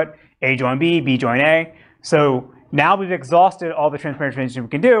output, A join B join A. So now we've exhausted all the transformations we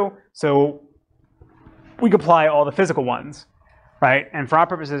can do, so we can apply all the physical ones, right? And for our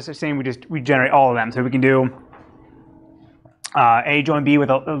purposes, it's saying we generate all of them. So we can do A join B with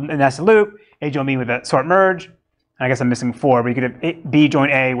a nested loop, A join B with a sort merge, and I guess I'm missing 4, but you could have B join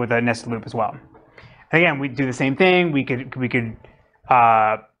A with a nested loop as well. And again, we do the same thing. We could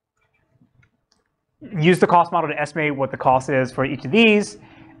use the cost model to estimate what the cost is for each of these,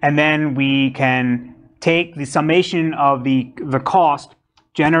 and then we can take the summation of the cost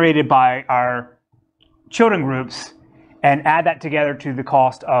generated by our children groups and add that together to the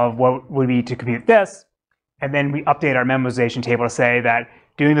cost of what would be to compute this, and then we update our memoization table to say that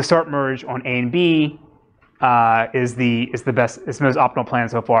doing the sort merge on A and B is the most optimal plan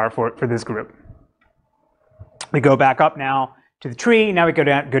so far for this group. We go back up now to the tree. Now we go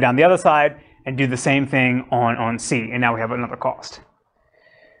down the other side and do the same thing on C, and now we have another cost.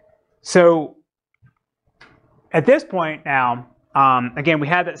 So at this point now, again, we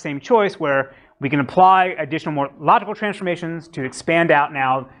have that same choice where we can apply additional more logical transformations to expand out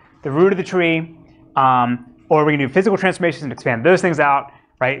now the root of the tree, or we can do physical transformations and expand those things out,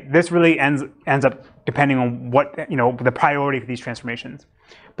 right? This really ends up depending on what, the priority for these transformations.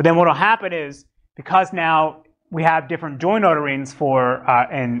 But then what will happen is, because now we have different join orderings for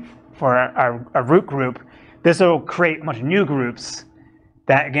our root group, this will create a bunch of new groups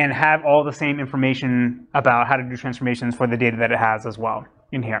that, again, have all the same information about how to do transformations for the data that it has as well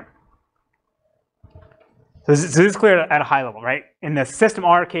in here. So this is clear at a high level, right? In the system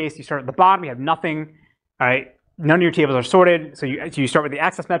R case, you start at the bottom, you have nothing, all right? None of your tables are sorted, so you start with the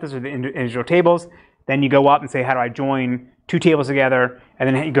access methods or the individual tables, then you go up and say, how do I join 2 tables together? And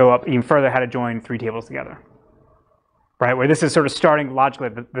then you go up even further, how to join 3 tables together. Right, where this is sort of starting logically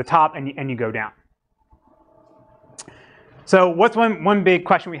at the top and you go down. So what's one big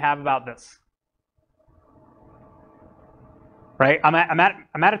question we have about this? Right, I'm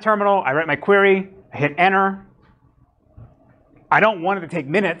at a terminal, I write my query, I hit enter. I don't want it to take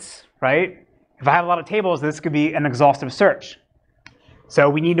minutes, right? If I have a lot of tables, this could be an exhaustive search. So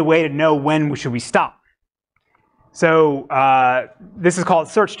we need a way to know when should we stop. So this is called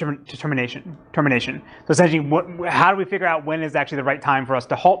search termination. So essentially, how do we figure out when is actually the right time for us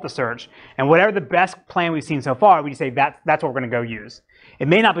to halt the search? And whatever the best plan we've seen so far, we say that's what we're going to go use. It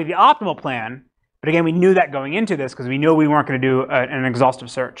may not be the optimal plan, but again, we knew that going into this because we knew we weren't going to do an exhaustive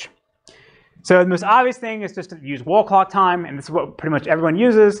search. So the most obvious thing is just to use wall clock time, and this is what pretty much everyone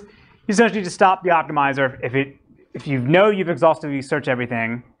uses. You essentially just stop the optimizer if you know you've exhaustively searched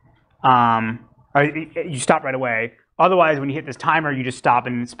everything. Or you stop right away. Otherwise, when you hit this timer, you just stop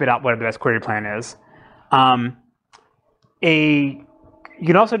and spit out whatever the best query plan is. You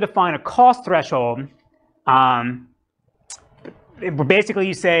can also define a cost threshold. Basically,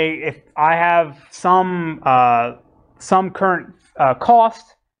 you say if I have some current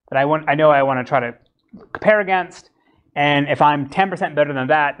cost that I know I want to try to compare against, and if I'm 10% better than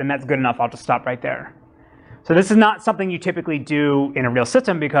that, then that's good enough. I'll just stop right there. So this is not something you typically do in a real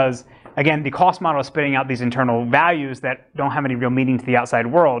system because, again, the cost model is spitting out these internal values that don't have any real meaning to the outside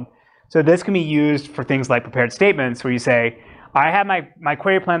world. So this can be used for things like prepared statements where you say, I have my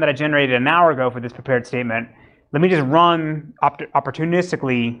query plan that I generated an hour ago for this prepared statement. Let me just run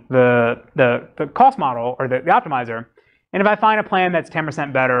opportunistically the cost model or the optimizer. And if I find a plan that's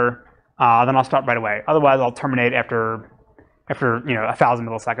 10% better, then I'll stop right away. Otherwise, I'll terminate after 1,000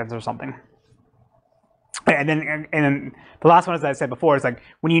 milliseconds or something. And then the last one, as I said before, is like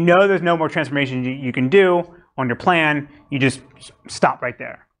when you know there's no more transformation you can do on your plan, you just stop right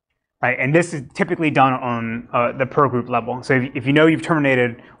there, right? And this is typically done on the per group level. So if you know you've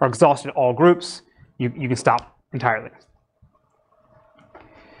terminated or exhausted all groups, you can stop entirely.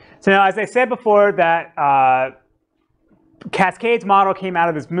 So now, as I said before, that Cascades model came out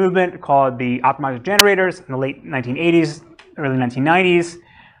of this movement called the optimizer generators in the late 1980s, early 1990s.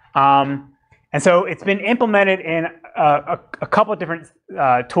 And so it's been implemented in a couple of different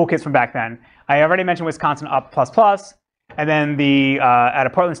toolkits from back then. I already mentioned Wisconsin Up++, and then at a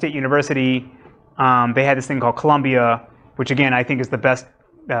Portland State University, they had this thing called Columbia, which again, I think is the best,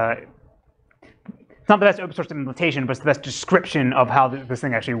 it's not the best open source implementation, but it's the best description of how this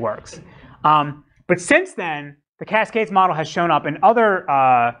thing actually works. But since then, the Cascades model has shown up in other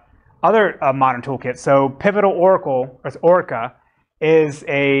modern toolkits. So Pivotal Oracle, or Orica, is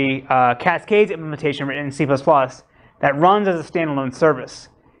a Cascades implementation written in C++ that runs as a standalone service.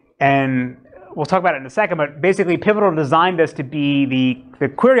 And we'll talk about it in a second, but basically Pivotal designed this to be the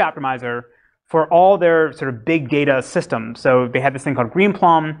query optimizer for all their sort of big data systems. So they had this thing called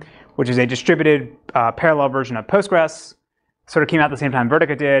Greenplum, which is a distributed parallel version of Postgres. Sort of came out at the same time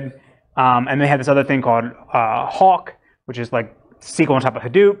Vertica did. And they had this other thing called Hawk, which is like SQL on top of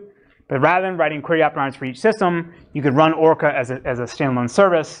Hadoop. But rather than writing query optimizers for each system, you could run Orca as a standalone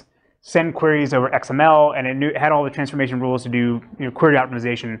service, send queries over XML, and it had all the transformation rules to do query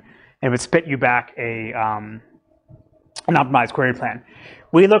optimization, and it would spit you back an optimized query plan.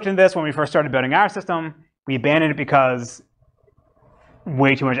 We looked into this when we first started building our system. We abandoned it because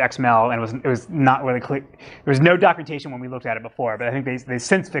way too much XML, and it was not really clear. There was no documentation when we looked at it before, but I think they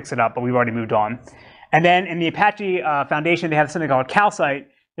since fixed it up, but we've already moved on. And then in the Apache Foundation, they have something called Calcite.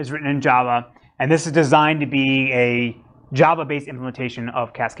 It's written in Java, and this is designed to be a Java-based implementation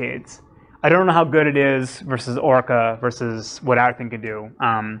of Cascades. I don't know how good it is versus Orica versus what our thing can do.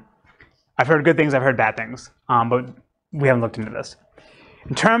 I've heard good things, I've heard bad things, but we haven't looked into this.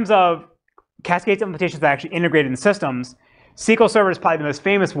 In terms of Cascades implementations that are actually integrated in systems, SQL Server is probably the most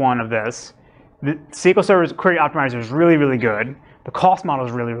famous one of this. The SQL Server's query optimizer is really, really good. The cost model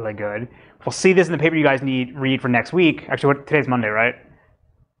is really, really good. We'll see this in the paper you guys read for next week. Actually, today's Monday, right?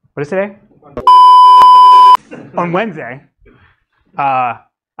 What is today? On Wednesday. I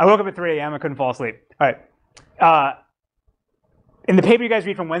woke up at 3 a.m. I couldn't fall asleep. All right. In the paper you guys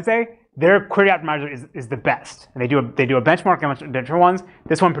read from Wednesday, their query optimizer is the best. And they do a benchmark on different ones.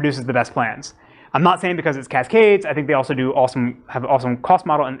 This one produces the best plans. I'm not saying because it's Cascades. I think they also have awesome cost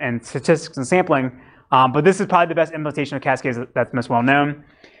model and statistics and sampling. But this is probably the best implementation of Cascades that's most well known.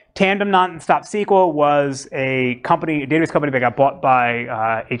 Tandem Nonstop SQL was a database company that got bought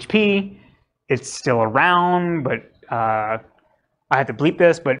by HP. It's still around, but I have to bleep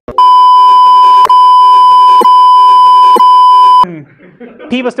this, but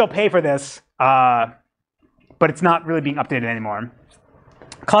people still pay for this, but it's not really being updated anymore.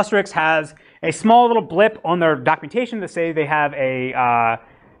 Clusterix has a small little blip on their documentation to say they have a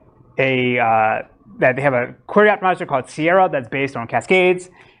query optimizer called Sierra that's based on Cascades.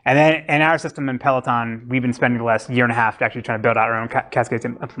 And then in our system in Peloton, we've been spending the last year and a half to actually try to build out our own Cascades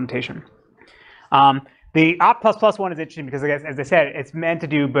implementation. The Op++ one is interesting because, as I said, it's meant to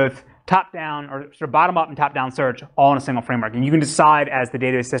do both top-down or sort of bottom-up and top-down search all in a single framework. And you can decide as the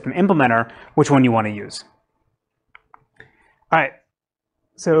database system implementer which one you want to use. All right.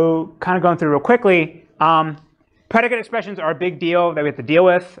 So kind of going through real quickly, predicate expressions are a big deal that we have to deal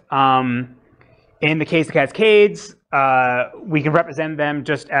with. In the case of Cascades, we can represent them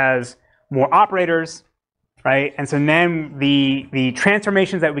just as more operators, right? And so then the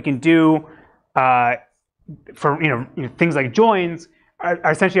transformations that we can do for things like joins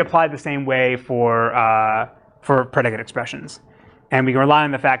are essentially applied the same way for predicate expressions. And we can rely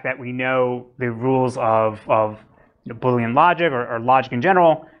on the fact that we know the rules of Boolean logic or logic in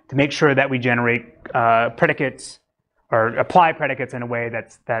general to make sure that we generate predicates or apply predicates in a way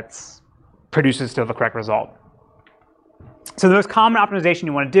that's produces still the correct result. So the most common optimization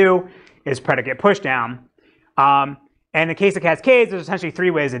you want to do is predicate pushdown. And in the case of Cascades, there's essentially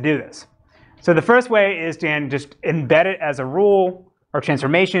 3 ways to do this. So the first way is to just embed it as a rule or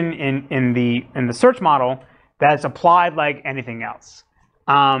transformation in the search model that's applied like anything else.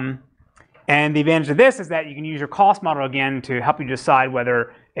 And the advantage of this is that you can use your cost model again to help you decide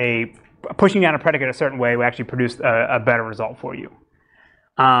whether pushing down a predicate a certain way will actually produce a better result for you.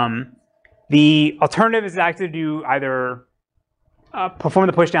 The alternative is actually to do either perform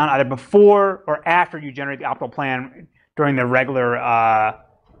the pushdown either before or after you generate the optimal plan during the regular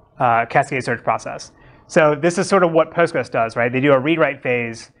Cascade search process. So this is sort of what Postgres does, right? They do a read-write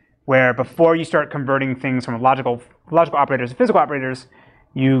phase where before you start converting things from logical operators to physical operators,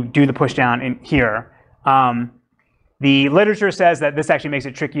 you do the push down in here. The literature says that this actually makes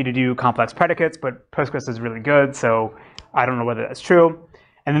it tricky to do complex predicates, but Postgres is really good, so I don't know whether that's true.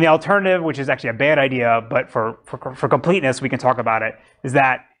 And then the alternative, which is actually a bad idea, but for completeness, we can talk about it, is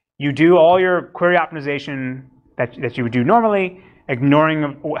that you do all your query optimization that you would do normally,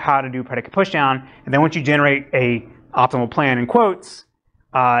 ignoring how to do predicate pushdown, and then once you generate a optimal plan in quotes,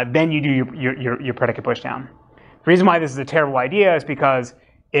 then you do your predicate pushdown. The reason why this is a terrible idea is because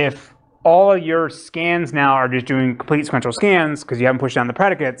if all of your scans now are just doing complete sequential scans because you haven't pushed down the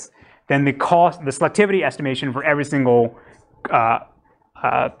predicates, then the selectivity estimation for every single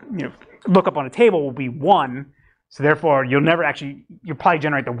lookup on a table will be 1. So therefore, you'll probably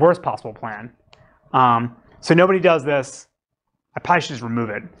generate the worst possible plan. So nobody does this. I probably should just remove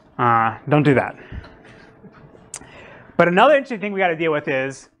it. Don't do that. But another interesting thing we got to deal with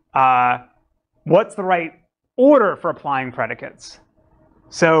is what's the right order for applying predicates.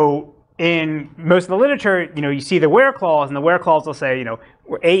 So in most of the literature, you see the where clause, and the where clause will say,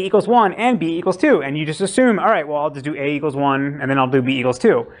 A equals 1 and B equals 2, and you just assume, all right, well, I'll just do A equals 1, and then I'll do B equals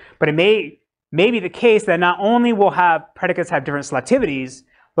 2. But it may be the case that not only will predicates have different selectivities,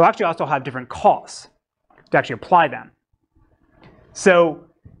 they'll actually also have different costs to actually apply them. So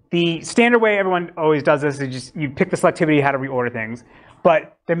the standard way everyone always does this is you pick the selectivity, how to reorder things.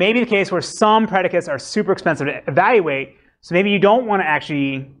 But there may be the case where some predicates are super expensive to evaluate, so maybe you don't want to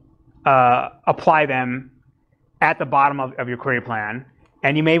actually apply them at the bottom of your query plan,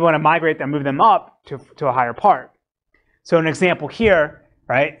 and you may want to migrate them, move them up to a higher part. So an example here,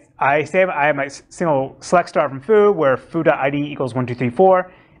 right? I have my single select star from foo, where foo.id equals 1, 2, 3,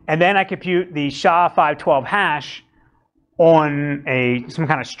 4, and then I compute the SHA-512 hash on some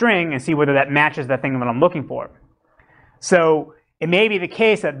kind of string and see whether that matches the thing that I'm looking for. So it may be the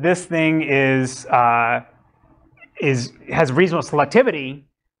case that this thing has reasonable selectivity,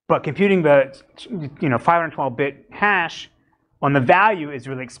 but computing the 512-bit hash on the value is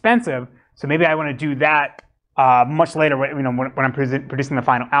really expensive. So maybe I want to do that much later, when I'm producing the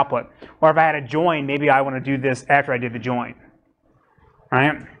final output. Or if I had a join, maybe I want to do this after I did the join.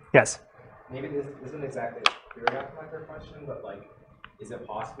 Right? Yes. Maybe this isn't exactly a query optimizer question, but is it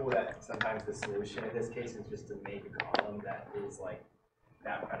possible that sometimes the solution in this case is just to make a column that is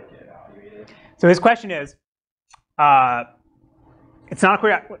that predicate evaluated? So his question is, it's not a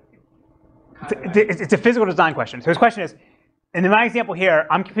query. It's a physical design question. So his question is, in my example here,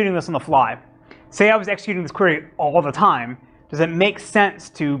 I'm computing this on the fly. Say I was executing this query all the time. Does it make sense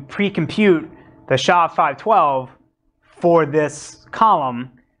to pre-compute the SHA-512 for this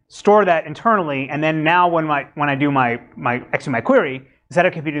column, store that internally, and then now when I do my query, instead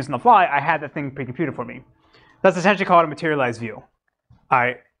of computing this on the fly, I had the thing pre-computed for me. That's essentially called a materialized view. All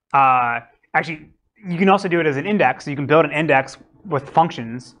right. Actually, you can also do it as an index. So you can build an index with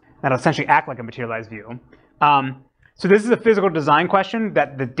functions that'll essentially act like a materialized view. So this is a physical design question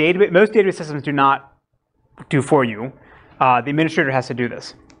that most database systems do not do for you. The administrator has to do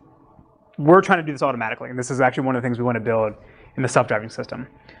this. We're trying to do this automatically, and this is actually one of the things we want to build in the self-driving system.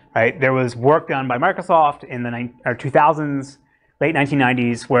 Right? There was work done by Microsoft in the 2000s, late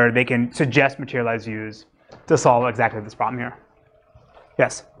 1990s, where they can suggest materialized views to solve exactly this problem here.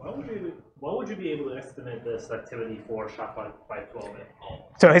 Yes? What would you be able to estimate the selectivity for SHA-512 at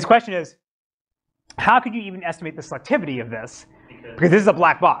all? So his question is, how could you even estimate the selectivity of this? Because this is a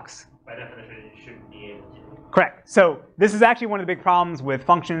black box. By definition, you shouldn't be able to. Correct. So this is actually one of the big problems with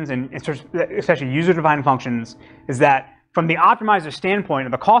functions, and especially user-defined functions, is that from the optimizer standpoint, or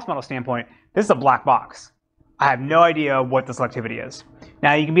the cost model standpoint, this is a black box. I have no idea what the selectivity is.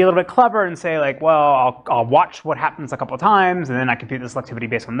 Now, you can be a little bit clever and say, well, I'll watch what happens a couple of times, and then I compute the selectivity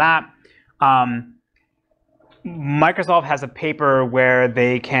based on that. Microsoft has a paper where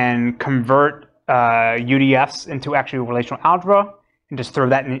they can convert UDFs into actual relational algebra and just throw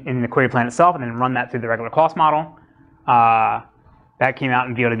that in the query plan itself and then run that through the regular cost model. That came out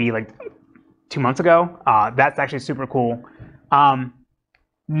in VLDB 2 months ago. That's actually super cool.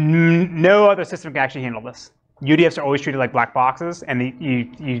 No other system can actually handle this. UDFs are always treated like black boxes, and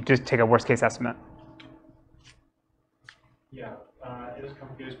you just take a worst case estimate. Yeah, it just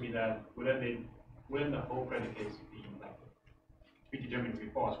confused me that wouldn't the whole predicate be predetermined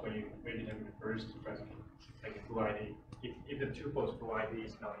before when you predetermine the first predicate, like a foo ID? If the tuples foo ID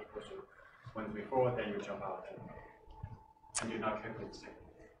is not equal to one before, then you jump out and you not calculate the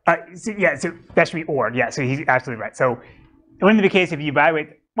second. So that should be OR. Yeah, so he's absolutely right. So it wouldn't be the case if you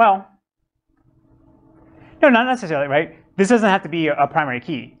evaluate, well, no, not necessarily, right? This doesn't have to be a primary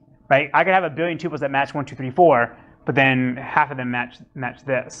key, right? I could have a billion tuples that match 1, 2, 3, 4, but then half of them match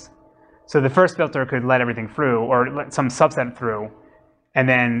this. So the first filter could let everything through, or let some subset through, and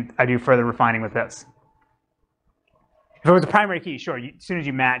then I do further refining with this. If it was a primary key, sure, as soon as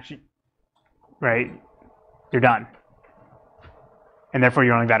you match, right, you're done. And therefore,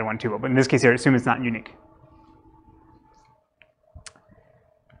 you're only valid 1, 2. But in this case here, assume it's not unique.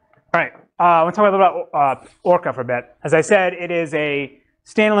 All right, I want to talk a little about Orca for a bit. As I said, it is a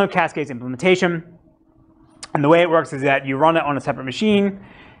standalone Cascades implementation. And the way it works is that you run it on a separate machine,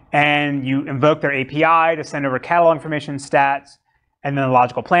 and you invoke their API to send over catalog information, stats, and then the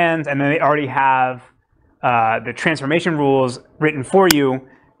logical plans. And then they already have the transformation rules written for you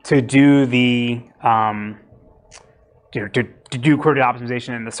to do the to do query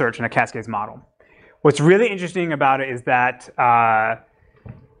optimization in the search in a Cascades model. What's really interesting about it is that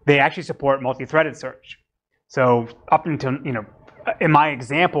they actually support multi-threaded search. So up until, in my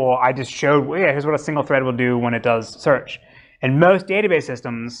example, I just showed, well, yeah, here's what a single thread will do when it does search. In most database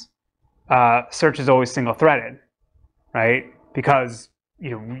systems, search is always single-threaded, right? Because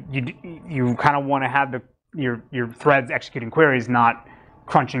you kind of want to have your threads executing queries, not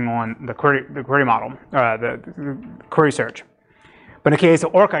crunching on the query model, the query search. But in the case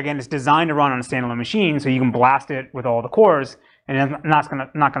of Orca, again, it's designed to run on a standalone machine, so you can blast it with all the cores, and it's not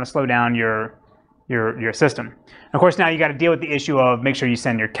going to slow down your system. And of course, now you got to deal with the issue of make sure you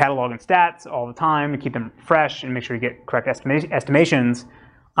send your catalog and stats all the time and keep them fresh and make sure you get correct estimations.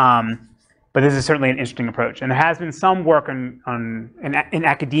 But this is certainly an interesting approach. And there has been some work in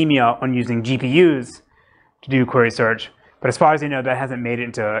academia on using GPUs to do query search. But as far as I know, that hasn't made it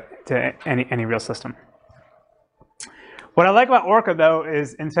into any real system. What I like about Orca, though,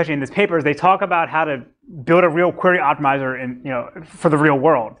 is, and especially in this paper, is they talk about how to build a real query optimizer for the real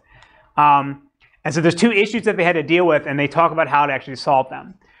world. And so there's two issues that they had to deal with, and they talk about how to actually solve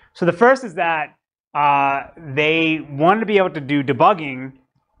them. So the first is that they wanted to be able to do debugging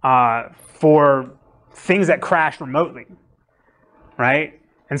for things that crash remotely, right?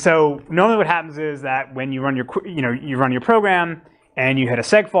 And so normally what happens is that when you run your program and you hit a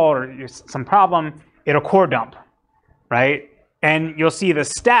seg fault or some problem, it'll core dump, right? And you'll see the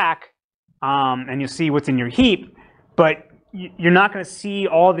stack and you'll see what's in your heap, but you're not going to see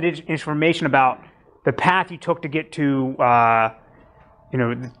all the information about the path you took to get to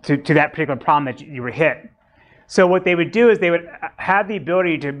to that particular problem that you were hit. So what they would do is they would have the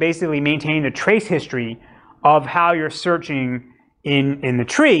ability to basically maintain the trace history of how you're searching in the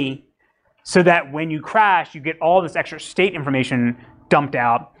tree, so that when you crash, you get all this extra state information dumped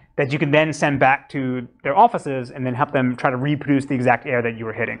out that you can then send back to their offices and then help them try to reproduce the exact error that you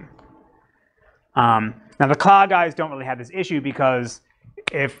were hitting. Now the cloud guys don't really have this issue, because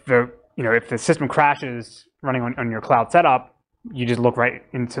if the system crashes running on your cloud setup, you just look right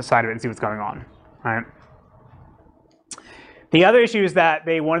inside of it and see what's going on, right? The other issue is that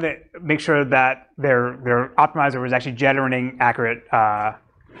they wanted to make sure that their optimizer was actually generating accurate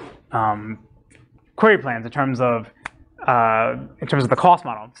query plans in terms of the cost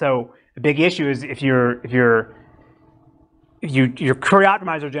model. So the big issue is if your query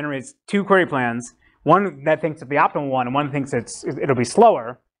optimizer generates two query plans, one that thinks it's the optimal one and one thinks it'll be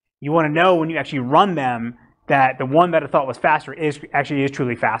slower, you want to know when you actually run them that the one that I thought was faster actually is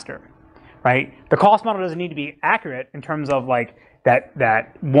truly faster. Right? The cost model doesn't need to be accurate in terms of like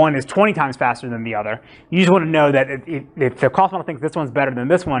that one is 20 times faster than the other. You just want to know that if the cost model thinks this one's better than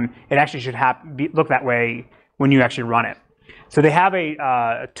this one, it actually should look that way when you actually run it. So they have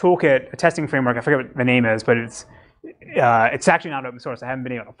a toolkit, a testing framework. I forget what the name is, but it's actually not open source. I haven't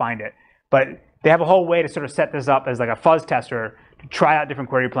been able to find it. But they have a whole way to sort of set this up as like a fuzz tester to try out different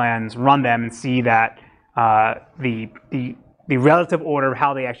query plans, run them, and see that the relative order of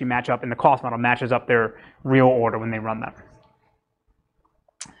how they actually match up in the cost model matches up their real order when they run them.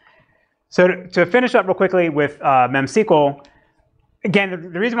 So to finish up real quickly with MemSQL,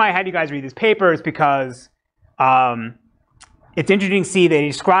 again, the reason why I had you guys read this paper is because it's interesting to see they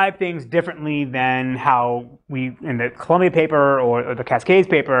describe things differently than how we, in the Columbia paper or the Cascades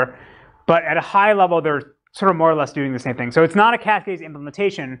paper, but at a high level, they're sort of more or less doing the same thing. So it's not a Cascades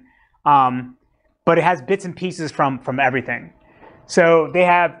implementation, but it has bits and pieces from everything. So they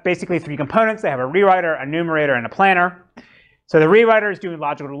have basically three components. They have a rewriter, a numerator, and a planner. So the rewriter is doing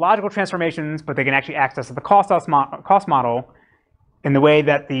logical transformations, but they can actually access the cost model in the way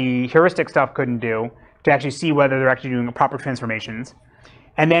that the heuristic stuff couldn't do, to actually see whether they're actually doing proper transformations.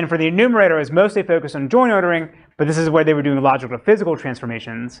 And then for the enumerator, is mostly focused on join ordering, but this is where they were doing logical to physical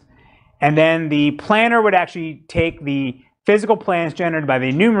transformations. And then the planner would actually take the physical plans generated by the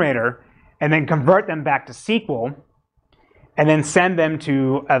enumerator and then convert them back to SQL, and then send them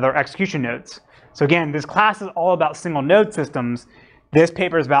to other execution nodes. So again, this class is all about single node systems. This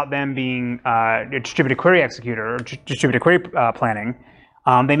paper is about them being a distributed query executor or distributed query planning.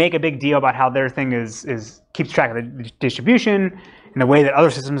 They make a big deal about how their thing keeps track of the distribution in a way that other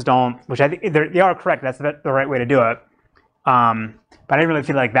systems don't, which I think they are correct. That's the right way to do it. But I didn't really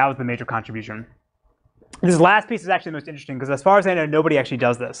feel like that was the major contribution. This last piece is actually the most interesting because as far as I know, nobody actually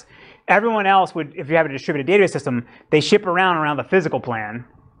does this. Everyone else would, if you have a distributed database system, they ship around the physical plan,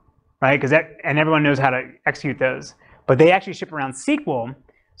 right? And everyone knows how to execute those. But they actually ship around SQL.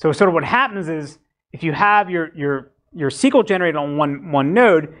 So sort of what happens is if you have your SQL generated on one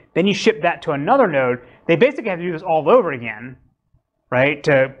node, then you ship that to another node. They basically have to do this all over again, right?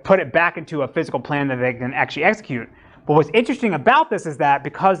 To put it back into a physical plan that they can actually execute. But what's interesting about this is that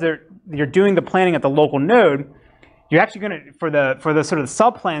because you're doing the planning at the local node, you're actually going to, for the sort of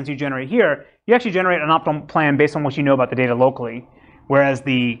sub plans you generate here, you actually generate an optimal plan based on what you know about the data locally. Whereas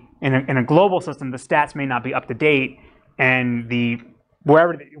in a global system, the stats may not be up to date, and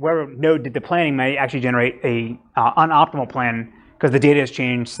wherever node did the planning may actually generate a unoptimal plan because the data has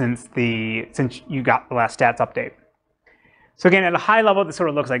changed since you got the last stats update. So again, at a high level, this sort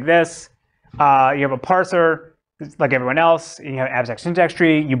of looks like this. You have a parser, like everyone else. You have abstract syntax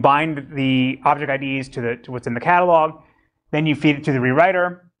tree. You bind the object IDs to what's in the catalog. Then you feed it to the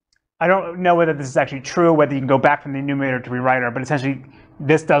rewriter. I don't know whether this is actually true, whether you can go back from the enumerator to rewriter, but essentially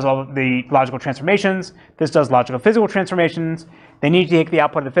this does all of the logical transformations. This does logical physical transformations. They need to take the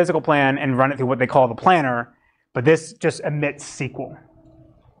output of the physical plan and run it through what they call the planner, but this just emits SQL,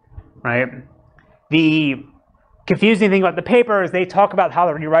 right? The confusing thing about the paper is they talk about how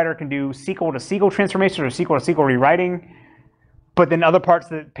the rewriter can do SQL to SQL transformation or SQL to SQL rewriting, but then other parts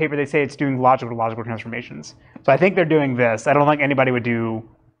of the paper they say it's doing logical to logical transformations. So I think they're doing this. I don't think anybody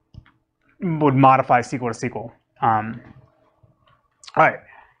would modify SQL to SQL. All right,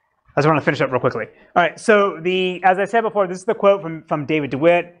 I just want to finish up real quickly. All right, so as I said before, this is the quote from David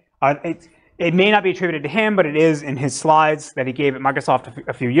DeWitt. It may not be attributed to him, but it is in his slides that he gave at Microsoft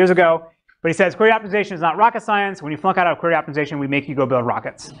a few years ago. But he says, query optimization is not rocket science. When you flunk out of query optimization, we make you go build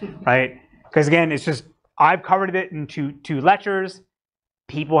rockets, right? Because again, it's just, I've covered it in two lectures.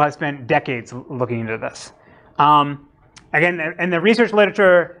 People have spent decades looking into this. Again, and the research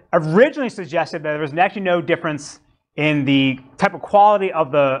literature originally suggested that there was actually no difference in the type of quality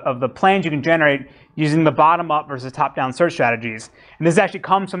of the plans you can generate using the bottom-up versus top-down search strategies. And this actually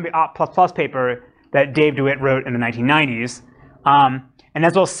comes from the OPT++ paper that Dave DeWitt wrote in the 1990s. And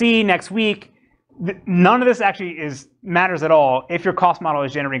as we'll see next week, none of this actually matters at all if your cost model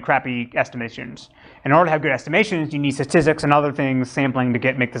is generating crappy estimations. In order to have good estimations, you need statistics and other things, sampling,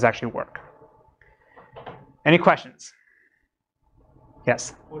 to make this actually work. Any questions?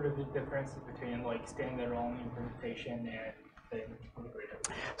 Yes? What are the differences between like standalone implementation and the integrated?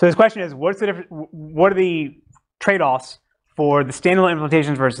 So this question is, what are the trade-offs for the standalone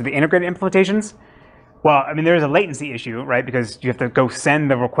implementations versus the integrated implementations? Well, I mean, there's a latency issue, right? Because you have to go send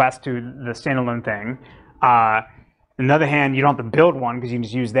the request to the standalone thing. On the other hand, you don't have to build one because you can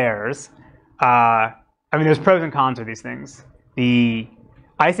just use theirs. I mean, there's pros and cons of these things.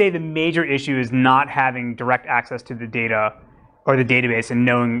 I say the major issue is not having direct access to the data or the database and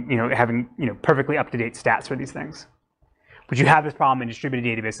knowing, having, perfectly up-to-date stats for these things. But you have this problem in distributed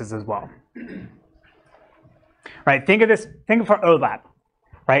databases as well. Right? Think of for OLAP,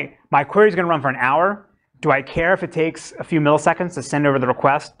 right? My query is going to run for an hour. Do I care if it takes a few milliseconds to send over the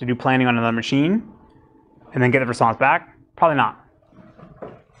request to do planning on another machine and then get the response back? Probably not. All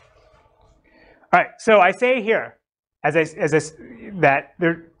right, so I say here, that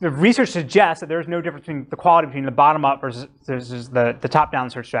the research suggests that there's no difference between the quality between the bottom-up versus the top-down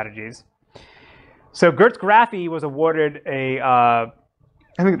search strategies. So Gertz Graffi was awarded I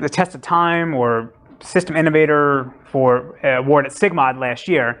think the Test of Time or System Innovator award at SIGMOD last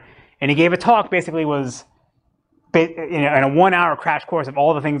year, and he gave a talk. Basically, was in a 1-hour crash course of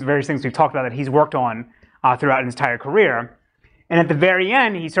all the various things we've talked about that he's worked on throughout his entire career. And at the very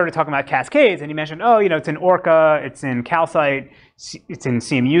end, he started talking about cascades, and he mentioned, it's in Orca, it's in Calcite, it's in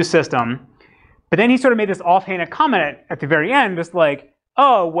CMU system. But then he sort of made this offhanded comment at the very end, just like,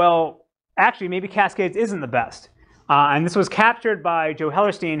 oh, well, actually, maybe cascades isn't the best. And this was captured by Joe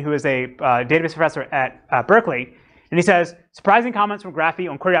Hellerstein, who is a database professor at Berkeley. And he says, surprising comments from Graffi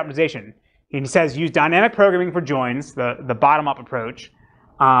on query optimization. And he says, use dynamic programming for joins, the bottom-up approach,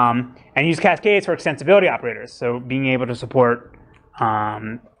 and use cascades for extensibility operators. So being able to support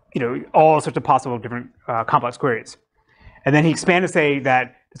all sorts of possible different complex queries. And then he expanded to say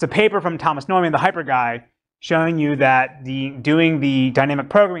that it's a paper from Thomas Neumann, the hyper guy, showing you that doing the dynamic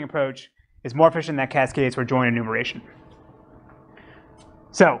programming approach is more efficient than cascades for join enumeration.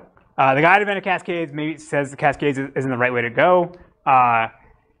 So The guy who invented Cascades maybe says the Cascades isn't the right way to go. At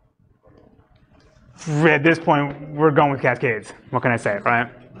this point, we're going with Cascades. What can I say, right?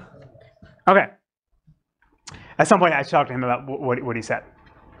 Okay. At some point, I talked to him about what he said.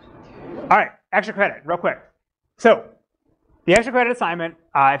 All right, extra credit, real quick. So the extra credit assignment,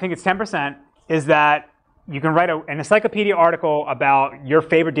 I think it's 10%, is that you can write an encyclopedia article about your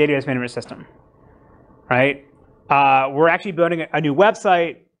favorite database management system, right? We're actually building a new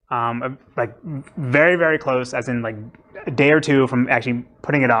website, like very, very close, as in like a day or two from actually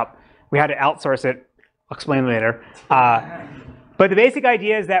putting it up. We had to outsource it. I'll explain later. But the basic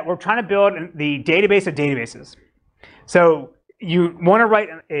idea is that we're trying to build the database of databases. So you want to write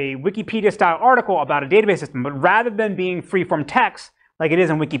a Wikipedia-style article about a database system, but rather than being free-form text like it is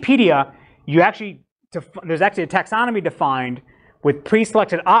in Wikipedia, there's actually a taxonomy defined with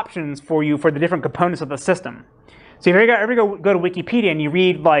pre-selected options for you for the different components of the system. So if you ever go to Wikipedia and you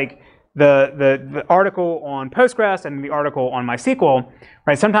read like the article on Postgres and the article on MySQL,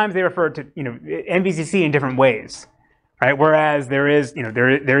 right? Sometimes they refer to MVCC in different ways, right? Whereas there is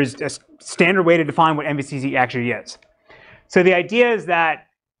a standard way to define what MVCC actually is. So the idea is that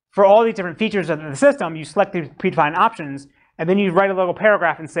for all these different features of the system, you select these predefined options, and then you write a little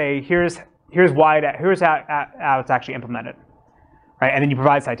paragraph and say, here's how it's actually implemented, right? And then you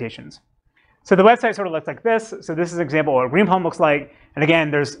provide citations. So the website sort of looks like this. So this is an example of what a green plum looks like. And again,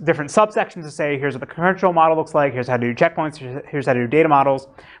 there's different subsections to say, here's what the control model looks like, here's how to do checkpoints, here's how to do data models,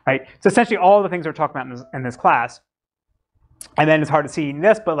 right? So essentially all the things we're talking about in this class. And then it's hard to see in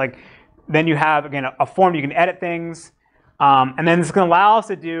this, but like then you have, again, a form you can edit things. And then it's going to allow us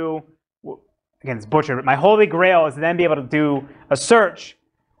to do, again, it's butchered, but my holy grail is to then be able to do a search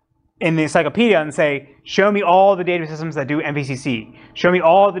in the encyclopedia and say, show me all the data systems that do MVCC. Show me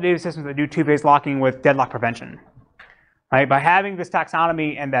all the data systems that do two-phase locking with deadlock prevention. Right? By having this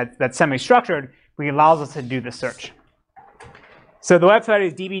taxonomy and that's semi-structured, it allows us to do this search. So the website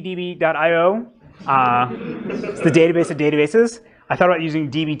is dbdb.io. It's the database of databases. I thought about using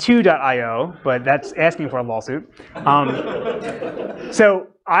db2.io, but that's asking for a lawsuit. So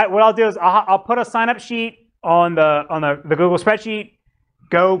what I'll do is I'll put a sign-up sheet on the Google spreadsheet.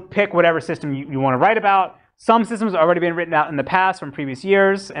 Go pick whatever system you want to write about. Some systems have already been written out in the past from previous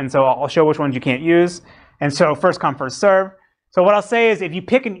years, and so I'll show which ones you can't use. And so first come, first serve. So what I'll say is if you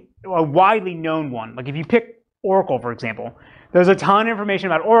pick a widely known one, like if you pick Oracle, for example, there's a ton of information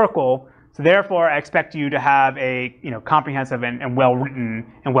about Oracle. So therefore, I expect you to have a comprehensive and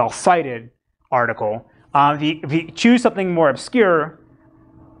well-written and well-cited article. If you choose something more obscure,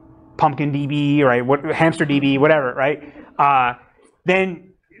 PumpkinDB, right, HamsterDB, whatever, right,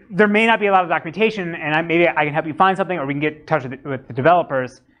 then there may not be a lot of documentation, and maybe I can help you find something, or we can get in touch with the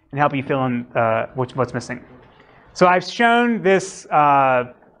developers and help you fill in what's missing. So I've shown this.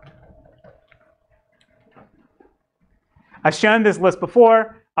 I've shown this list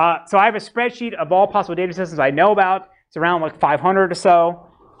before. So I have a spreadsheet of all possible data systems I know about. It's around like 500 or so.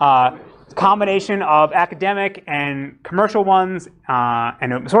 It's a combination of academic and commercial ones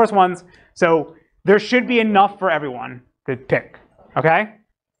and open source ones. So there should be enough for everyone to pick. Okay?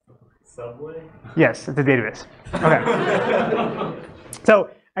 Subway? Yes, it's a database. Okay. So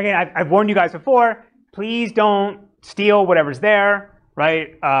again, I've warned you guys before. Please don't steal whatever's there,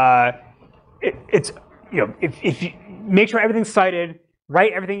 right? If you make sure everything's cited.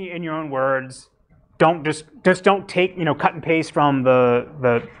 Write everything in your own words. Don't just don't take cut and paste from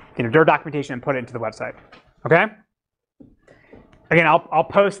their documentation and put it into the website. Okay. Again, I'll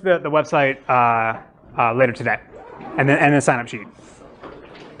post the website later today, and then a sign up sheet.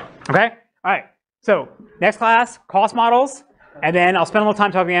 Okay. All right. So next class, cost models, and then I'll spend a little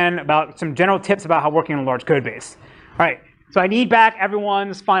time talking again about some general tips about how working on a large code base. All right. So I need back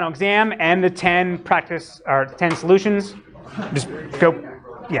everyone's final exam and the 10 solutions. Just go,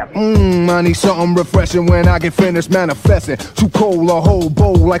 yeah. I need something refreshing when I get finished manifesting. Too cold, a whole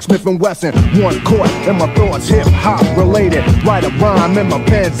bowl like Smith & Wesson. One quart and my thoughts hip-hop related. Write a rhyme and my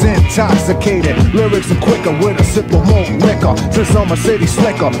pen's intoxicated. Lyrics are quicker with a sip of more liquor. Since I'm a city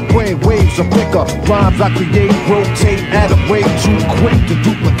slicker, brain waves are quicker. Rhymes I create rotate at a rate too quick to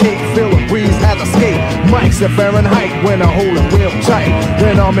duplicate. Feel a breeze as I skate. Mics at Fahrenheit when I hold it real tight.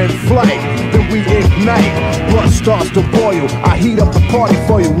 Then I'm in flight, then we ignite. Blood starts to boil. I heat up the party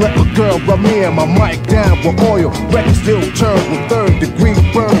for you. Let my girl rub me and my mic down with oil. Record still turns with third-degree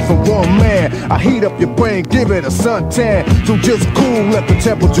burns for one man. I heat up your brain, give it a suntan. So just cool, let the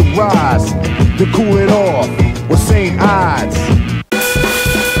temperature rise. To cool it off with same odds.